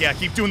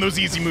 Keep doing those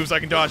easy moves I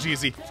can dodge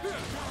easy.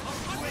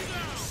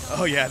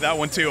 Oh, yeah, that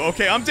one, too.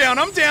 Okay, I'm down.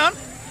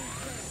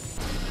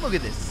 Look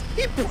at this.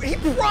 He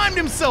primed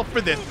himself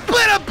for this.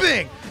 Bada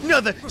bing!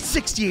 Another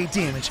 68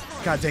 damage.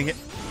 God dang it.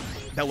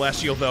 That last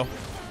shield, though.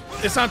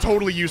 It's not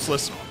totally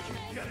useless.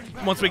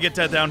 Once we get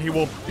that down, he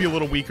will be a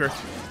little weaker.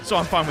 So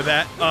I'm fine with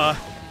that. God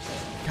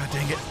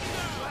dang it.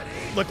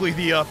 Luckily,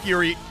 the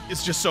Fury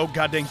is just so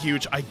goddamn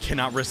huge. I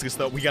cannot risk this,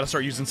 though. We gotta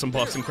start using some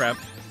buffs and crap.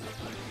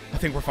 I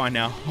think we're fine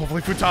now.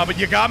 Hopefully, Futaba,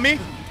 you got me?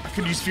 I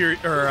could use Fury,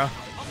 or,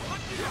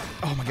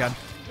 oh my God.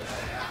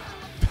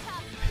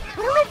 I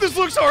don't know if this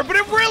looks hard, but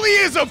it really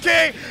is,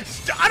 okay?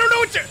 I don't know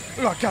what to...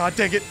 Oh, God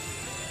dang it.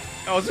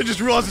 I also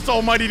just realized it's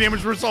almighty damage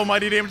versus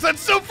almighty damage.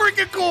 That's so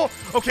freaking cool.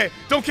 Okay,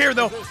 don't care,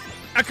 though.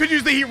 I could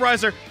use the Heat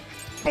Riser,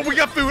 but we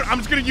got food. I'm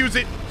just gonna use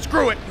it.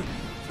 Screw it.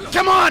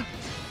 Come on!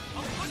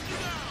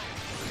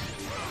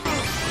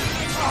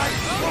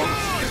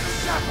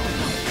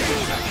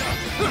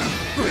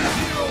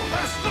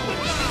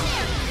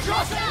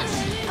 Justice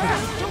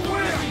has to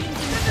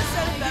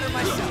win! better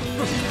myself.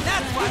 And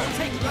that's why we're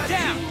taking you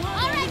down.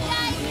 All right,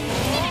 guys,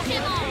 finish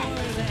him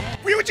off.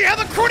 Ryuichi, how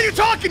the crud are you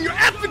talking? You're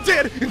effing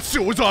dead! And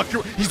so is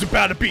Akira. He's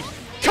about to beat.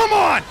 Come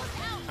on!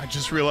 I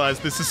just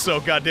realized this is so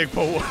goddamn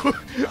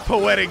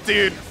poetic,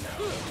 dude.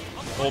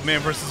 Old man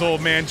versus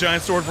old man,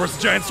 giant sword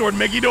versus giant sword,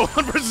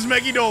 Megidolon versus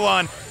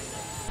Megidolon.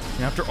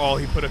 And after all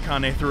he put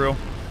Akane through,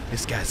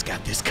 this guy's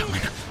got this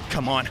coming.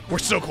 Come on, we're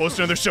so close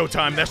to another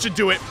showtime. That should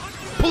do it.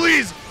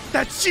 Please!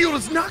 That shield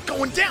is not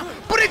going down,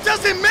 but it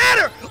doesn't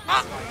matter!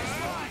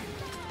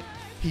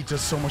 He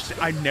does so much.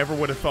 I never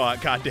would have thought.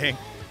 God dang.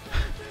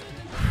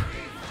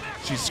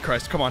 Jesus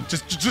Christ, come on.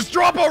 Just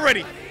drop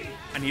already!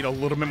 I need a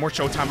little bit more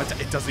showtime.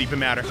 It doesn't even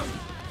matter.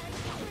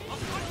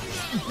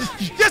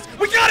 Yes,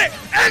 we got it!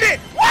 End it!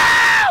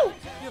 Wow!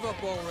 Give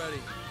up already.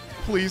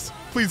 Please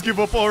give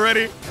up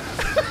already.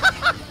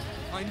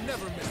 I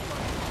never miss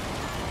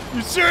one.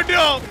 You sure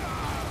don't.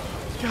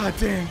 God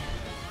dang.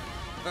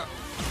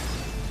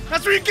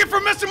 That's what you get for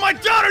messing with my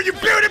daughter, you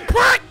bearded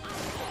prick!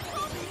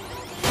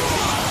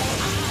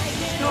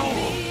 No!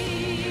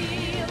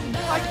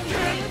 I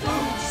can't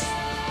lose!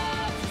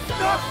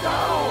 Not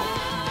now!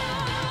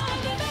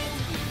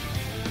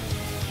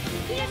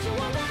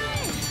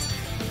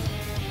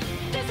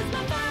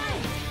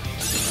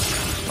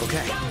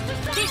 Okay.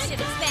 This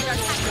should expand our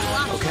tactical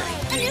options. Okay.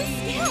 A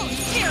new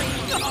skill.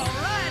 Very good. All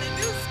right, a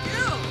new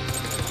skill.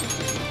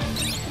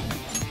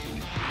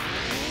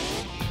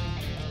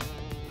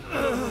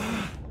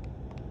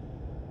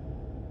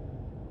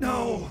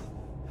 No!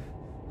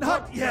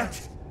 Not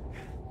yet!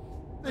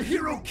 The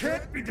hero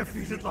can't be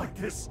defeated like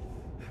this!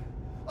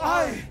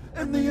 I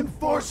am the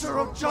enforcer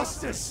of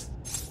justice!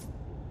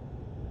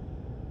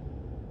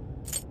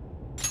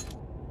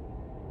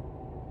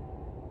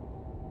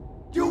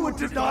 You would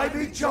deny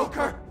me,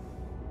 Joker?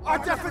 Our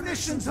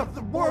definitions of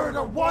the word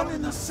are one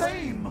and the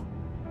same!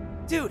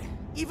 Dude,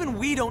 even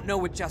we don't know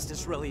what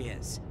justice really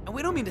is. And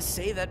we don't mean to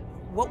say that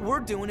what we're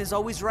doing is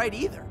always right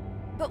either.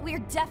 But we're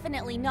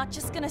definitely not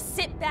just gonna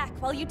sit back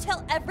while you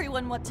tell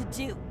everyone what to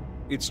do.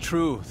 It's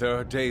true, there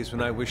are days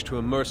when I wish to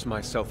immerse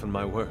myself in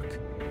my work.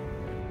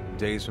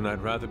 Days when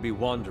I'd rather be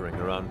wandering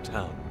around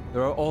town.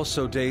 There are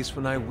also days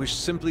when I wish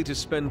simply to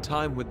spend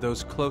time with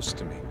those close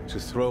to me, to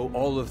throw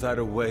all of that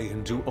away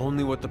and do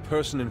only what the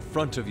person in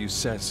front of you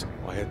says.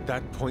 Why, at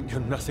that point,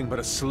 you're nothing but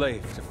a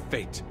slave to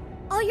fate.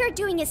 All you're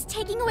doing is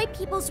taking away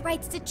people's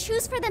rights to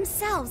choose for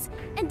themselves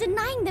and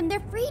denying them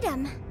their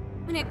freedom.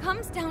 When it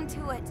comes down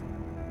to it,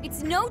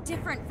 it's no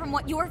different from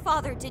what your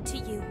father did to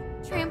you,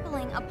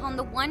 trampling upon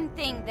the one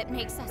thing that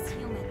makes us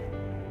human.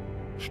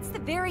 That's the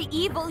very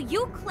evil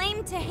you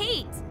claim to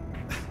hate.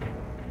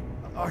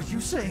 Are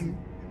you saying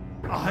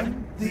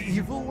I'm the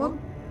evil one?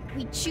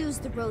 We choose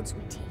the roads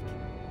we take.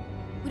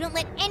 We don't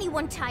let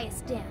anyone tie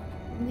us down.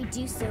 And we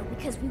do so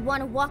because we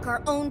want to walk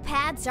our own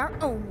paths our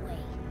own way.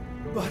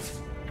 But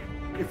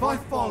if I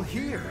fall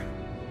here,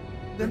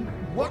 then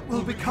what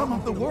will become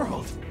of the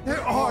world?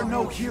 There are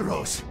no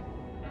heroes.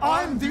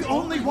 I'm the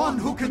only one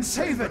who can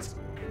save it.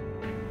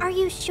 Are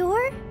you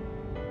sure?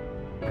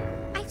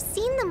 I've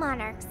seen the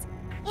monarchs,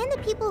 and the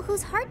people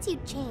whose hearts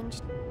you'd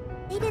changed.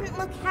 They didn't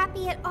look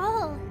happy at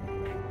all.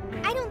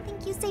 I don't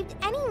think you saved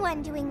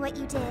anyone doing what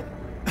you did.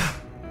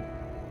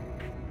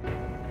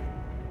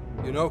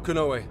 You know,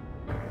 Konoe,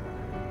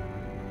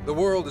 the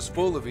world is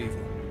full of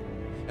evil,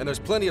 and there's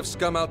plenty of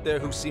scum out there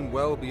who seem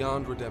well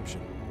beyond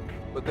redemption.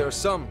 But there are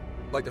some,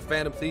 like the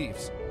Phantom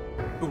Thieves,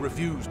 who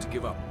refuse to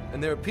give up.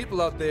 And there are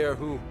people out there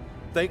who,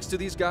 thanks to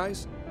these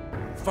guys,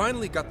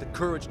 finally got the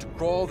courage to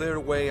crawl their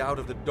way out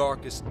of the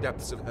darkest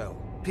depths of hell.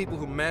 People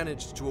who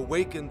managed to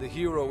awaken the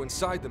hero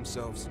inside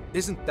themselves.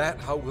 Isn't that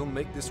how we'll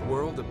make this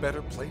world a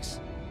better place?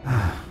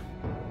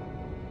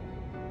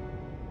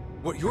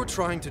 What you're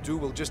trying to do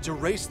will just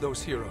erase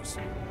those heroes.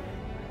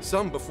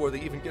 Some before they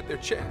even get their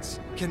chance.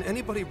 Can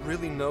anybody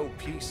really know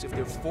peace if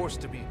they're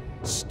forced to be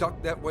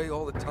stuck that way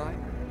all the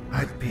time?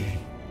 I'd be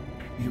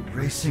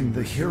erasing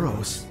the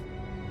heroes.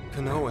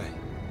 Konoe,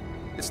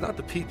 it's not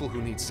the people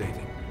who need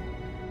saving.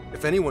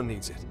 If anyone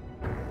needs it,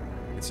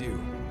 it's you.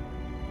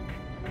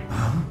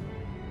 Huh?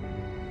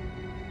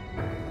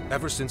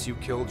 Ever since you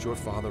killed your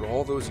father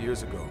all those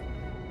years ago,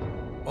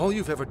 all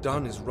you've ever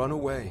done is run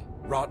away,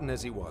 rotten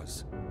as he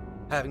was,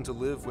 having to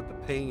live with the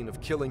pain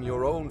of killing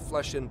your own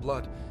flesh and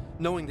blood,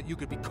 knowing that you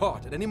could be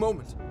caught at any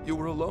moment. You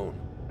were alone.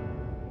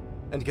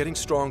 And getting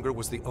stronger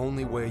was the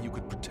only way you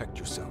could protect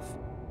yourself.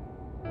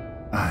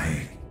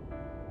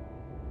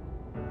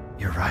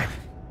 You're right.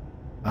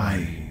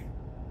 I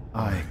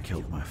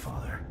killed my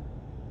father.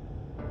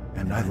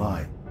 And I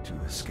lied to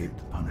escape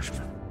the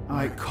punishment.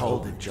 I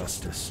called it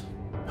justice,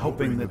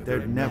 hoping that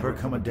there'd never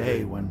come a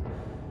day when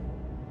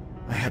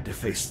I had to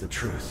face the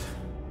truth.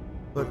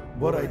 But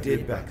what I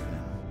did back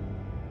then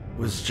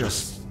was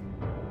just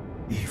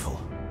evil.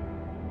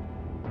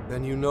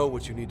 Then you know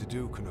what you need to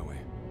do, Konoe.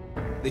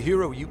 The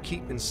hero you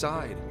keep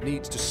inside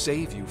needs to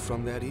save you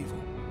from that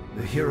evil.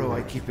 The hero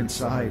I keep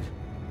inside,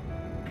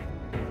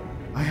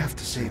 I have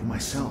to save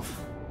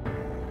myself.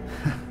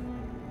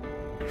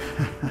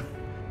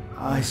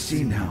 I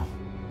see now.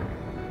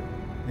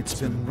 It's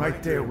been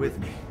right there with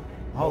me,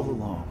 all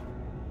along.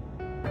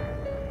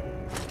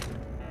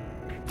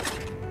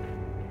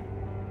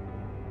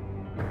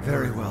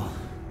 Very well.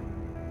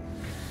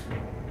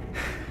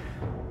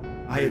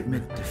 I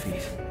admit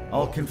defeat.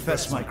 I'll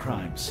confess my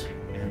crimes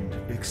and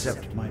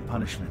accept my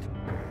punishment.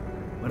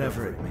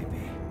 Whatever it may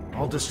be.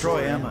 I'll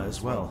destroy Emma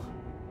as well.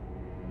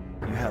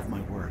 You have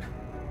my word.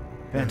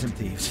 Phantom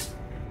Thieves.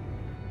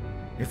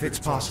 If it's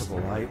possible,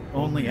 I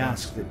only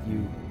ask that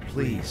you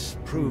please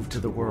prove to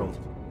the world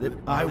that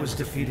I was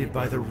defeated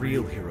by the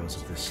real heroes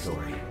of this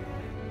story.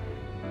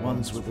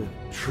 Ones with a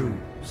true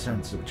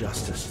sense of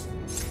justice.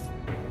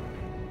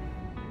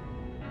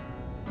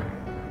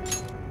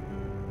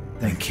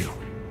 Thank you.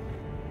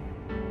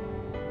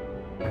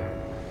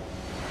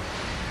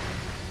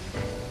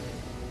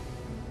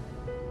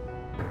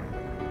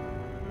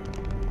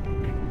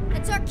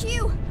 That's our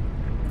cue!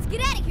 Let's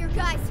get out of here,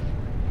 guys!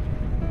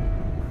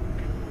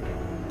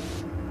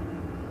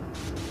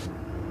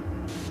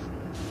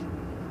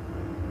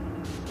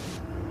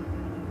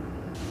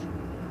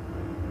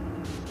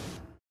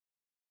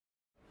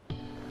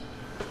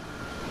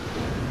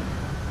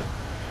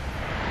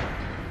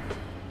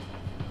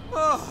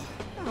 Oh,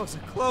 that was a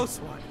close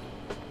one.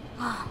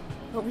 Oh,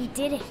 but we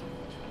did it.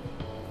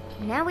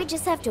 Now we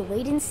just have to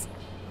wait and see.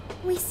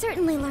 We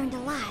certainly learned a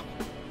lot.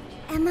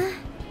 Emma,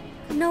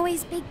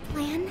 Konoe's big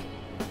plan?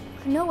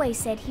 Konoe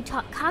said he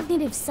taught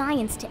cognitive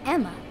science to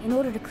Emma in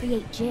order to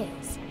create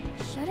jails.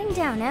 Shutting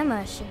down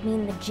Emma should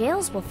mean the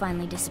jails will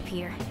finally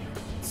disappear.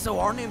 So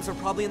our names are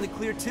probably in the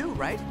clear too,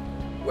 right?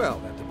 Well,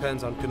 that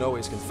depends on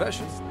Konoe's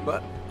confession,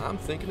 but I'm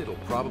thinking it'll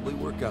probably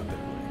work out that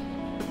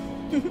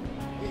way.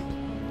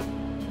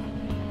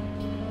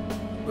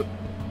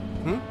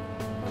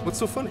 What's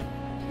so funny?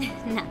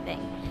 Nothing.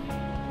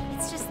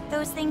 It's just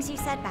those things you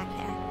said back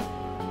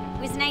there.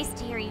 It was nice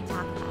to hear you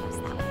talk about us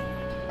that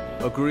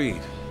way.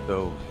 Agreed,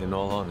 though, in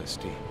all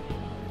honesty,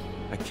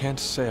 I can't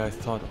say I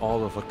thought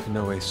all of what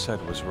Konoe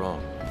said was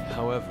wrong.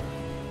 However,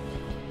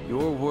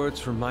 your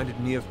words reminded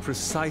me of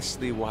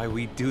precisely why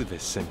we do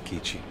this,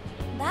 Senkichi.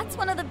 That's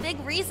one of the big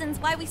reasons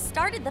why we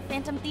started the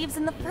Phantom Thieves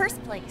in the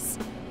first place.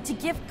 To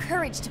give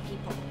courage to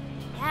people.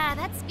 Yeah,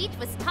 that speech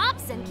was top,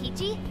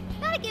 Senkichi.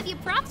 Gotta give you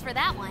props for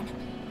that one.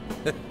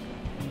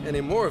 Any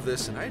more of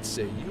this, and I'd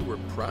say you were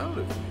proud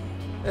of me.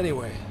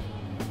 Anyway,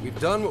 we've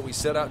done what we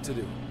set out to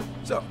do.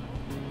 So,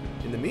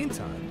 in the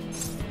meantime...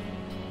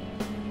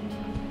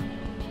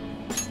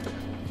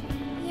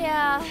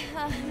 Yeah,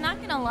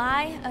 not gonna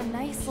lie, a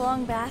nice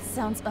long bath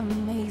sounds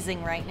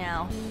amazing right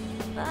now.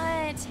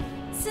 But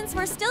since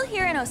we're still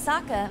here in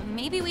Osaka,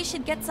 maybe we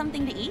should get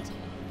something to eat?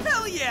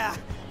 Hell yeah!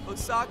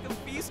 Osaka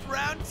Feast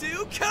Round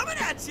 2 coming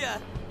at ya!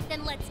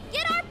 Then let's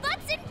get our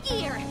butts in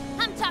gear!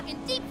 I'm talking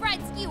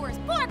deep-fried skewers,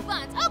 pork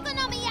buns,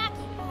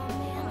 okonomiyaki! Oh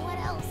man, what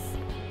else?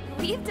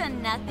 We've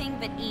done nothing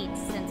but eat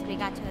since we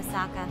got to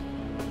Osaka.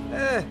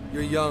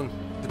 You're young.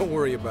 Don't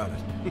worry about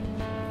it.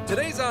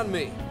 Today's on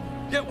me.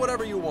 Get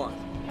whatever you want.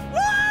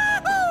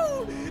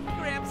 Woohoo!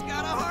 Gramps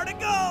got a heart of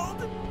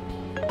gold!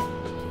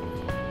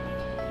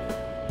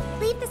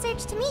 Leave the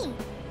search to me.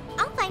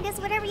 I'll find us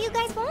whatever you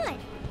guys want.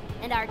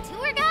 And our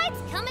tour guide's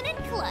coming in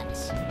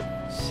clutch.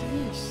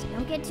 Sheesh,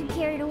 don't get too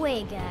carried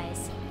away,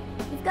 guys.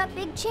 We've got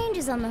big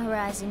changes on the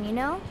horizon, you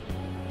know?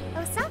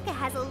 Osaka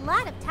has a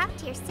lot of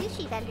top-tier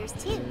sushi vendors,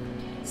 too.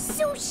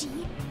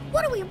 Sushi?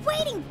 What are we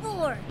waiting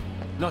for?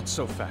 Not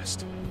so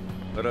fast.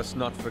 Let us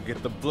not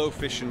forget the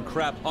blowfish and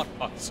crab hot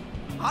pots.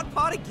 Hot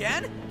pot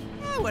again?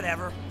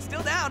 Whatever.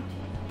 Still down.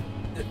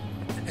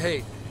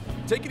 Hey,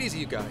 take it easy,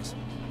 you guys.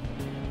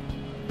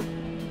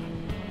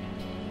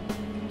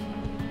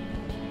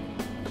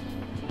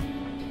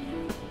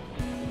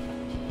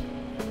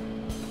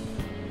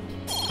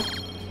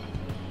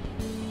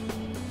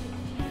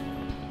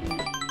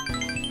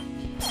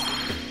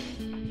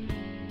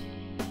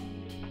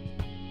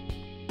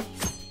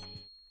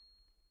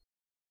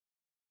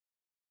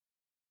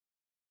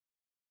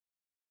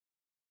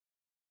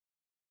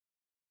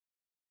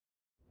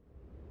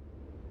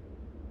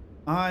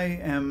 I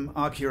am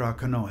Akira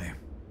Konoe,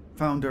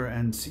 founder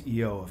and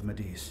CEO of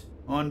Mediz.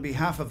 On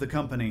behalf of the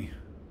company,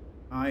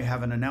 I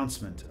have an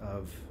announcement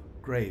of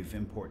grave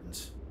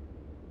importance.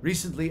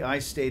 Recently, I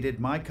stated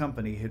my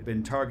company had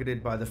been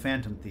targeted by the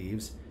Phantom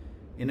Thieves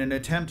in an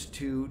attempt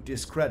to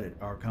discredit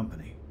our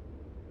company.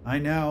 I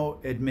now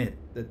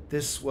admit that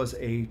this was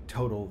a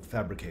total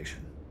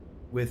fabrication,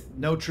 with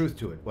no truth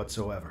to it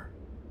whatsoever.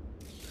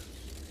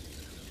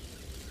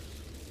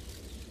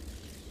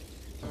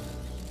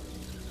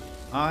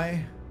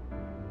 I,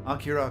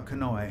 Akira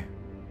Konoe,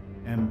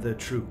 am the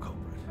true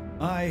culprit.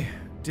 I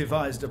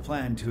devised a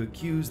plan to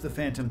accuse the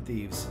Phantom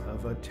Thieves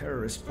of a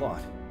terrorist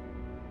plot,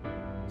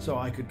 so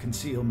I could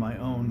conceal my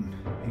own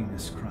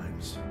heinous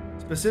crimes.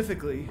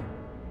 Specifically,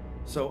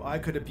 so I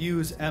could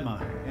abuse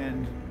Emma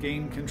and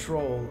gain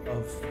control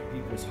of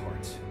people's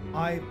hearts.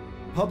 I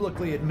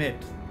publicly admit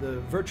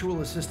the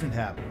virtual assistant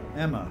app,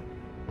 Emma,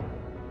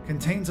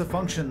 contains a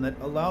function that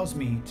allows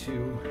me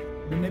to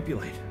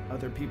manipulate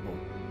other people.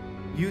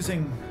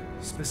 Using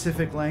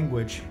specific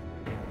language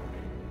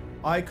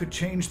I could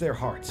change their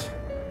hearts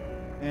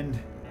and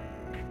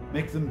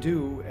make them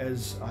do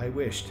as I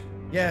wished.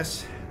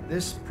 Yes,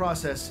 this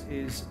process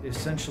is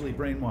essentially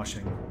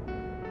brainwashing,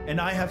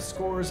 and I have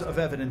scores of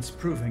evidence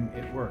proving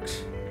it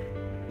works.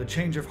 The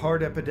change of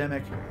heart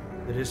epidemic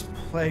that has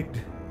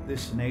plagued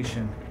this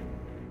nation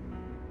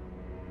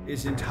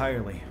is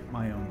entirely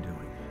my own doing.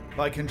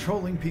 By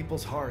controlling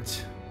people's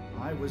hearts,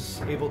 I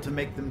was able to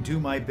make them do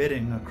my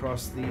bidding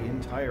across the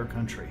entire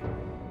country,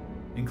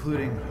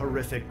 including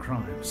horrific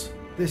crimes.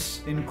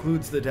 This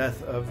includes the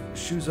death of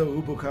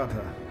Shuzo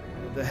Ubukata,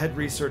 the head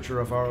researcher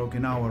of our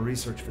Okinawa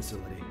research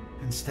facility.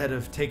 Instead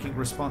of taking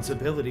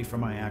responsibility for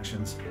my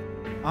actions,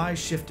 I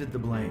shifted the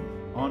blame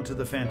onto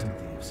the Phantom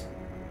Thieves.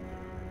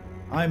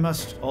 I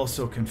must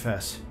also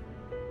confess,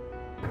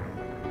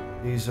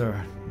 these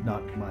are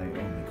not my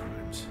only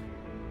crimes.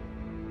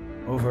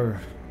 Over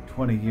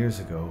 20 years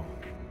ago,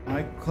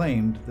 I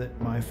claimed that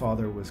my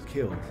father was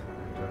killed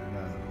during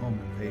a home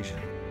invasion,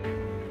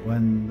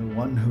 when the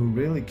one who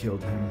really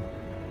killed him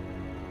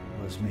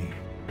was me.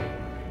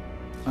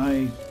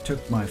 I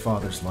took my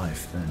father's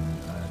life, then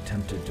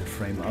attempted to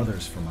frame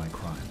others for my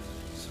crime,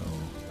 so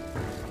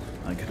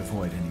I could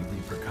avoid any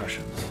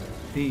repercussions.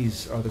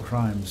 These are the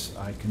crimes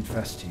I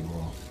confess to you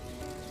all.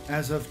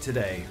 As of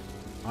today,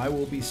 I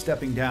will be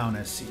stepping down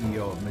as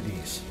CEO of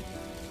Medice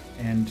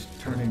and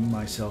turning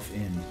myself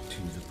in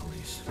to the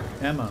police.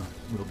 Emma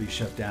will be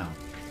shut down.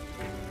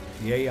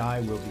 The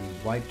AI will be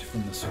wiped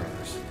from the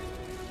servers.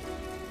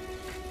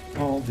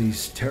 All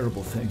these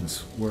terrible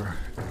things were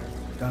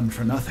done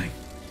for nothing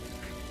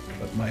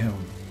but my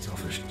own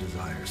selfish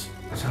desires.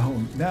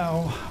 So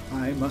now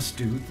I must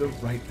do the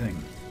right thing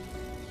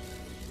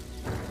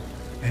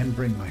and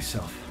bring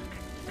myself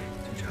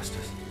to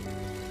justice.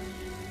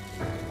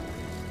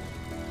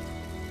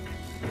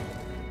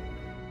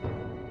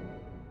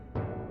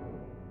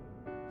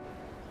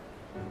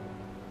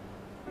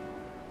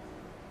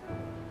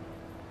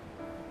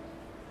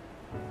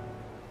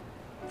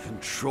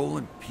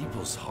 Controlling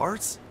people's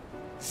hearts?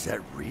 Is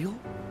that real?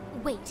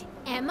 Wait,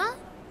 Emma?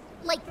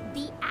 Like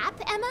the app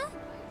Emma?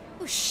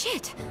 Oh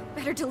shit,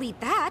 better delete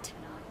that.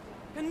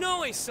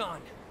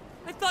 Konoe-san!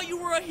 I thought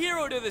you were a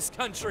hero to this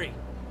country!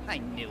 I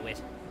knew it.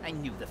 I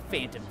knew the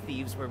Phantom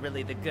Thieves were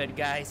really the good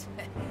guys.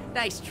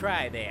 Nice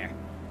try there.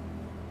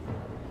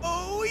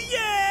 Oh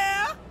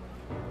yeah!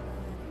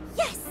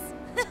 Yes!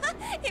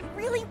 It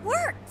really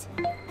worked!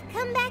 A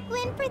comeback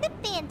win for the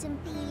Phantom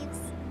Thieves.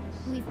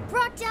 We've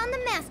brought down the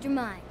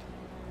mastermind.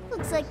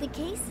 Looks like the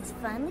case is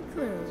finally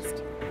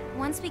closed.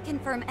 Once we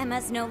confirm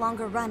Emma's no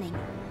longer running,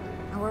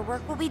 our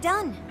work will be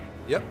done.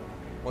 Yep.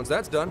 Once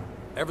that's done,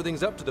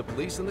 everything's up to the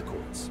police and the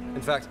courts.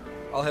 In fact,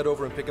 I'll head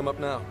over and pick him up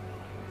now.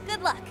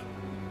 Good luck.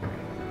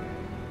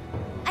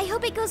 I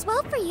hope it goes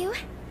well for you.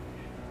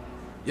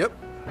 Yep.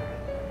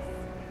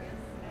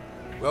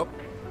 Well,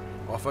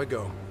 off I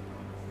go.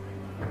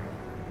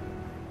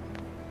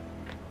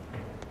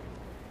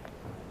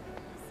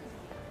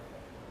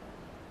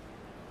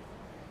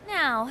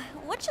 Now,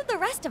 what should the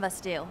rest of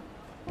us do?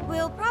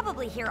 We'll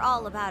probably hear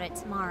all about it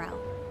tomorrow.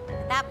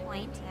 At that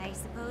point, I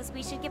suppose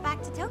we should get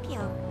back to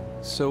Tokyo.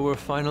 So we're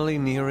finally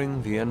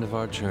nearing the end of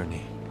our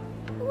journey.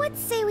 What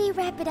say we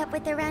wrap it up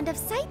with a round of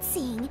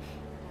sightseeing?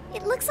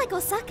 It looks like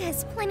Osaka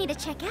has plenty to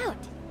check out.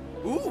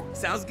 Ooh,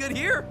 sounds good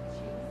here!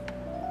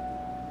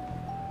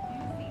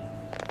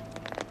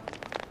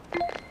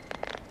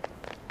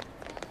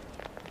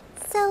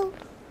 So,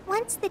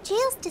 once the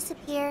jails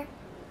disappear,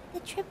 the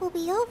trip will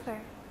be over.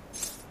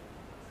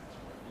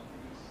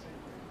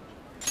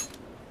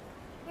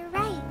 You're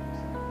right.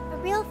 A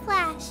real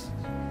flash.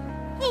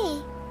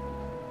 Hey,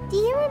 do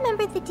you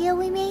remember the deal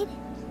we made?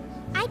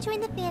 I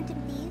joined the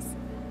Phantom Thieves,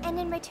 and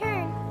in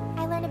return,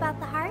 I learned about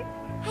the heart.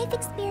 I've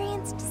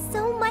experienced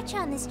so much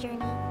on this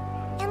journey,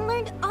 and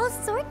learned all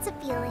sorts of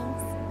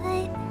feelings,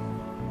 but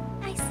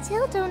I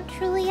still don't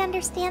truly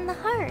understand the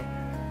heart.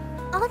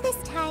 All this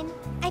time,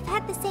 I've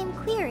had the same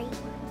query.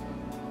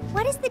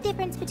 What is the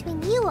difference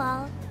between you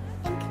all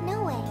and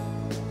Konoe?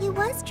 He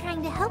was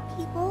trying to help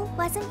people,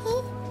 wasn't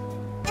he?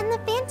 And the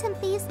Phantom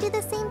Thieves do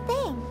the same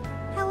thing.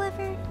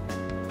 However,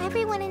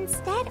 everyone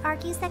instead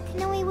argues that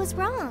Konoe was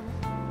wrong.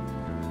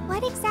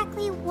 What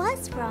exactly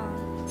was wrong?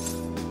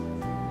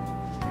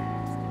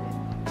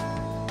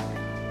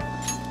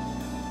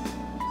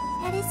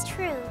 That is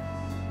true.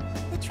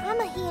 The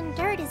trauma he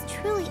endured is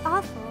truly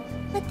awful,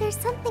 but there's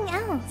something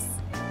else.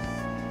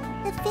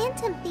 The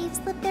Phantom Thieves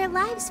live their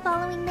lives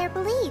following their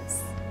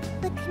beliefs.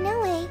 But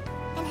Konoe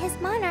and his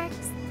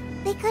monarchs,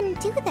 they couldn't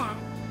do that.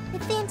 The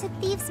Phantom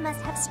Thieves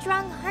must have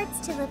strong hearts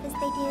to live as they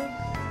do.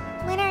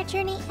 When our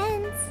journey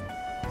ends,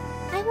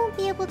 I won't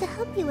be able to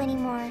help you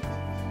anymore,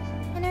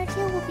 and our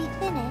deal will be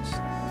finished.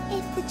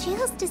 If the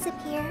jails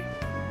disappear,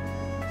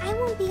 I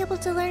won't be able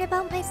to learn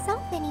about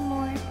myself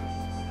anymore.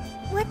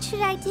 What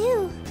should I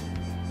do?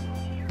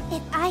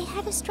 If I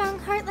had a strong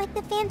heart like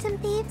the Phantom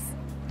Thieves,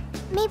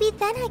 maybe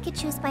then I could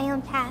choose my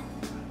own path.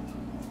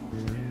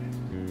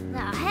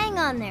 Now hang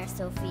on there,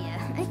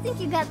 Sophia. I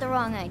think you got the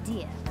wrong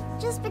idea.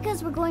 Just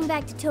because we're going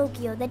back to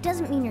Tokyo, that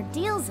doesn't mean your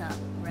deal's up,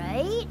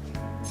 right?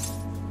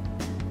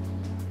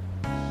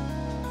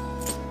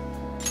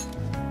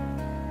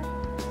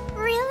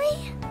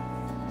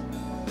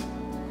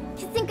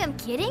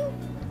 kidding?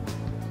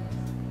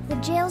 The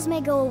jails may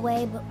go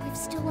away, but we've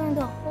still learned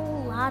a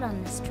whole lot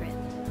on this trip.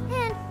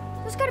 And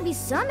there's gotta be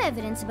some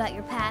evidence about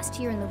your past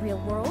here in the real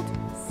world.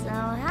 So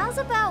how's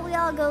about we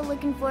all go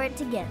looking for it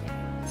together?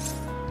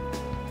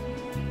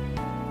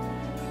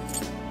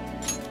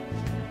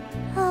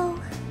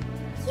 Oh,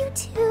 you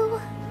too.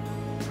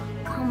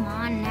 Come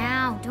on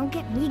now, don't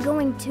get me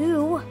going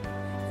too.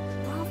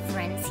 We're all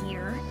friends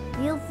here.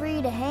 Feel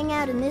free to hang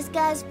out in this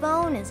guy's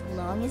phone as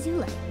long as you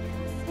like.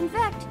 In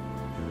fact,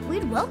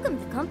 we'd welcome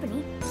the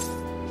company.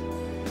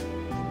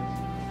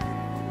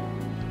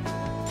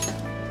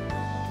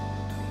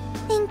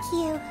 Thank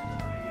you.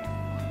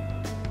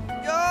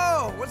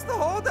 Yo, what's the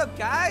holdup,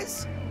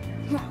 guys?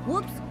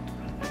 Whoops.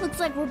 Looks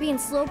like we're being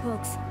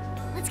slowpokes.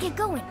 Let's get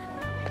going.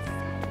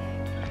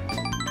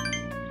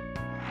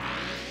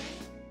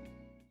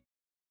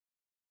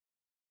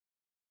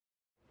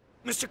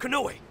 Mr.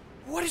 Konoe,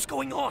 what is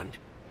going on?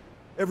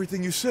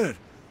 Everything you said,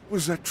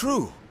 was that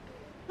true?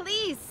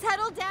 Please,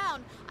 settle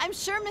down. I'm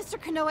sure Mr.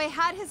 Konoe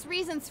had his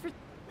reasons for...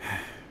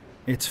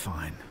 It's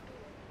fine.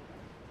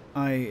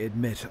 I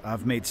admit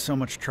I've made so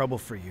much trouble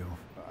for you.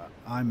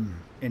 I'm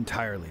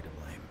entirely to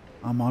blame.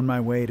 I'm on my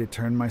way to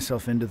turn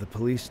myself into the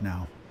police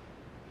now.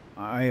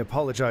 I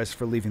apologize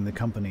for leaving the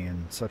company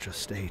in such a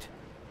state.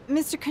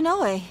 Mr.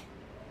 Konoe.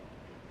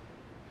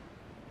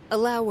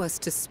 Allow us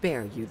to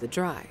spare you the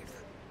drive.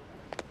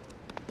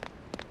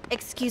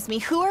 Excuse me,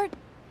 who are...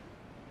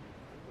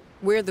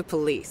 We're the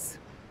police.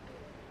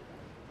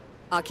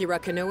 Akira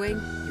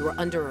Konoe, you are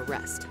under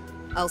arrest.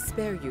 I'll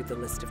spare you the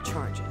list of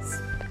charges.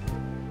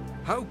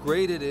 How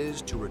great it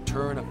is to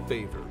return a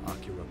favor,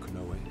 Akira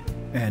Konoe.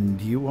 And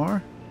you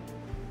are?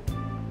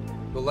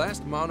 The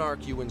last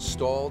monarch you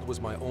installed was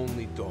my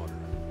only daughter.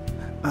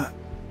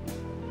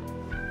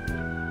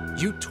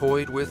 You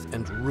toyed with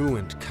and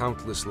ruined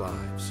countless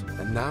lives,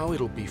 and now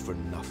it'll be for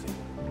nothing.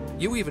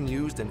 You even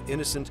used an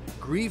innocent,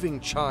 grieving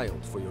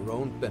child for your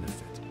own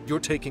benefit. You're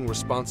taking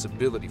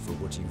responsibility for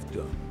what you've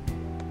done.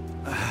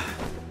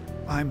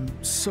 I'm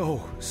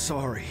so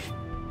sorry.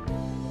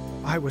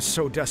 I was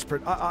so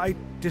desperate. I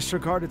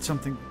disregarded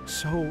something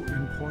so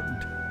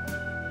important.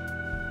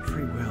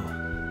 Free will.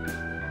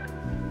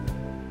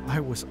 I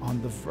was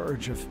on the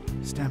verge of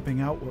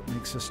stamping out what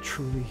makes us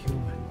truly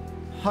human.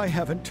 I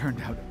haven't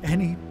turned out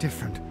any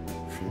different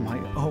from my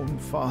own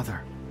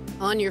father.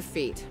 On your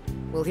feet.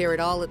 We'll hear it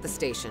all at the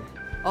station.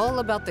 All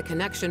about the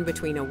connection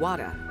between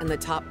Iwata and the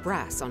top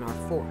brass on our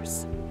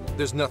force.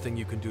 There's nothing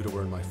you can do to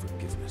earn my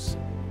forgiveness.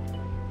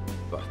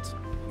 But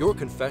your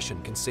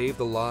confession can save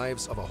the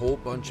lives of a whole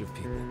bunch of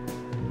people.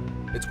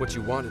 It's what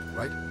you wanted,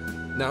 right?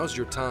 Now's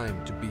your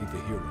time to be the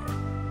hero.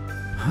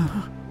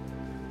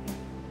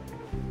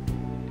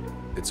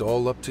 It's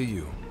all up to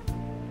you.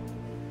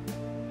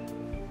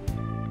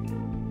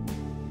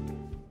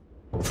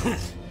 What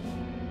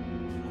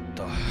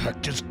the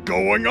heck is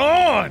going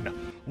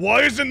on?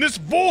 Why isn't this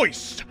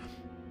voiced?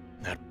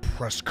 That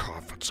press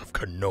conference of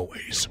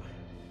Konoe's.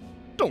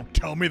 Don't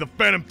tell me the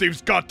Phantom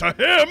Thieves got to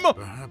him!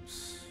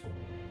 Perhaps.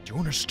 Do you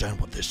understand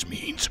what this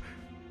means?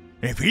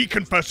 If he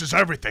confesses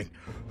everything,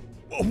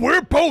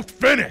 we're both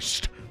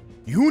finished!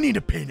 You need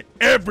to pin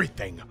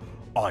everything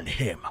on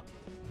him.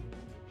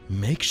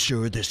 Make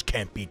sure this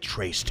can't be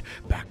traced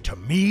back to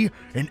me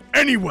in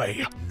any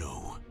way.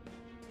 No.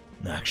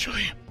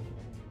 Actually,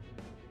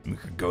 we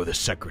could go the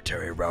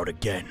secretary route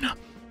again.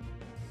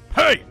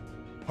 Hey!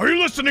 Are you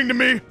listening to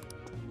me?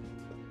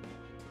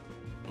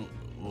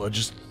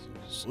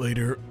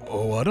 Legislator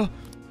Iwata?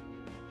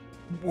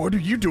 What are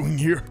you doing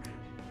here?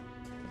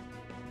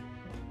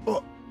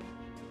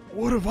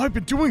 What have I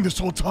been doing this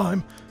whole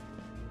time?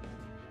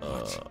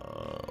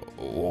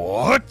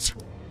 What?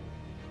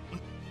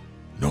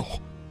 No.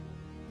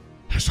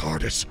 His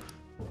heart is...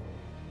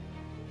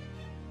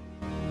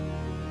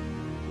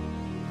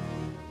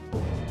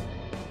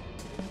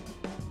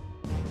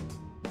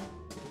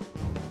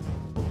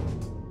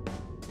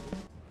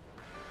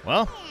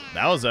 Well,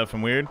 that was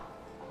effing weird.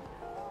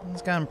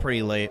 It's gotten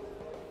pretty late.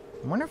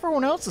 I wonder if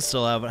everyone else is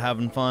still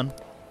having fun.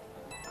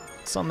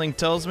 Something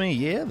tells me,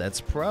 yeah,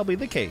 that's probably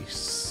the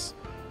case.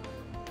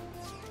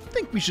 I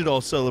think we should all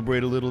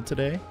celebrate a little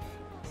today.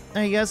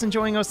 Are you guys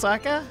enjoying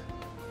Osaka?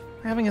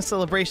 We're having a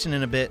celebration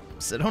in a bit,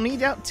 so don't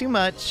eat out too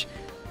much.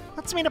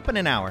 Let's meet up in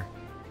an hour.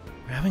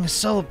 We're having a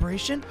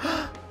celebration?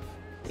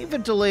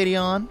 Even to Lady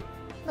On.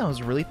 That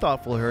was really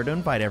thoughtful of her to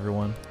invite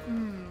everyone.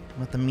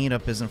 But the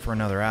meetup isn't for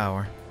another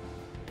hour.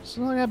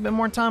 So I got a bit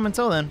more time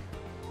until then.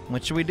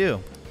 What should we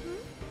do?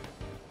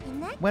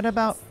 What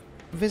about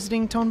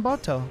visiting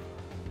Tonboto?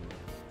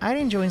 I'd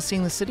enjoy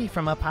seeing the city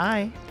from up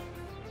high.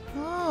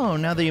 Oh,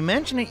 now that you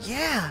mention it,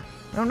 yeah.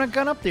 I've not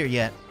gone up there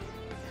yet.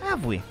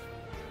 Have we?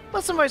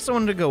 Let's invite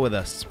someone to go with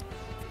us.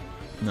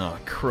 Oh,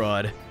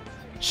 crud.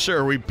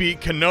 Sure, we beat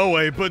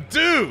Konoe, but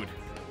dude!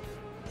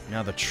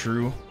 Now the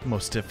true,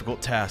 most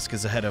difficult task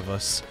is ahead of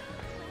us.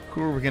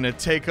 Who are we gonna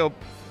take up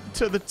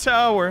to the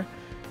tower?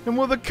 And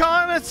will the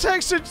comment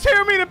section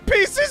tear me to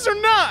pieces or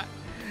not?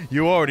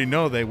 You already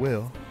know they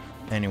will.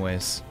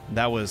 Anyways,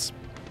 that was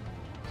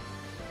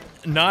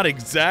not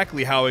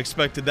exactly how I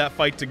expected that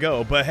fight to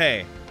go, but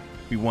hey,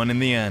 we won in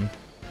the end.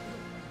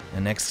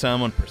 And next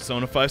time on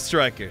Persona 5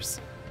 Strikers,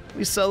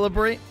 we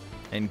celebrate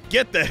and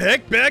get the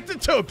heck back to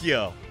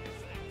Tokyo.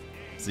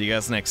 See you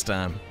guys next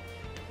time.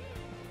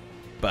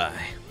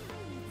 Bye.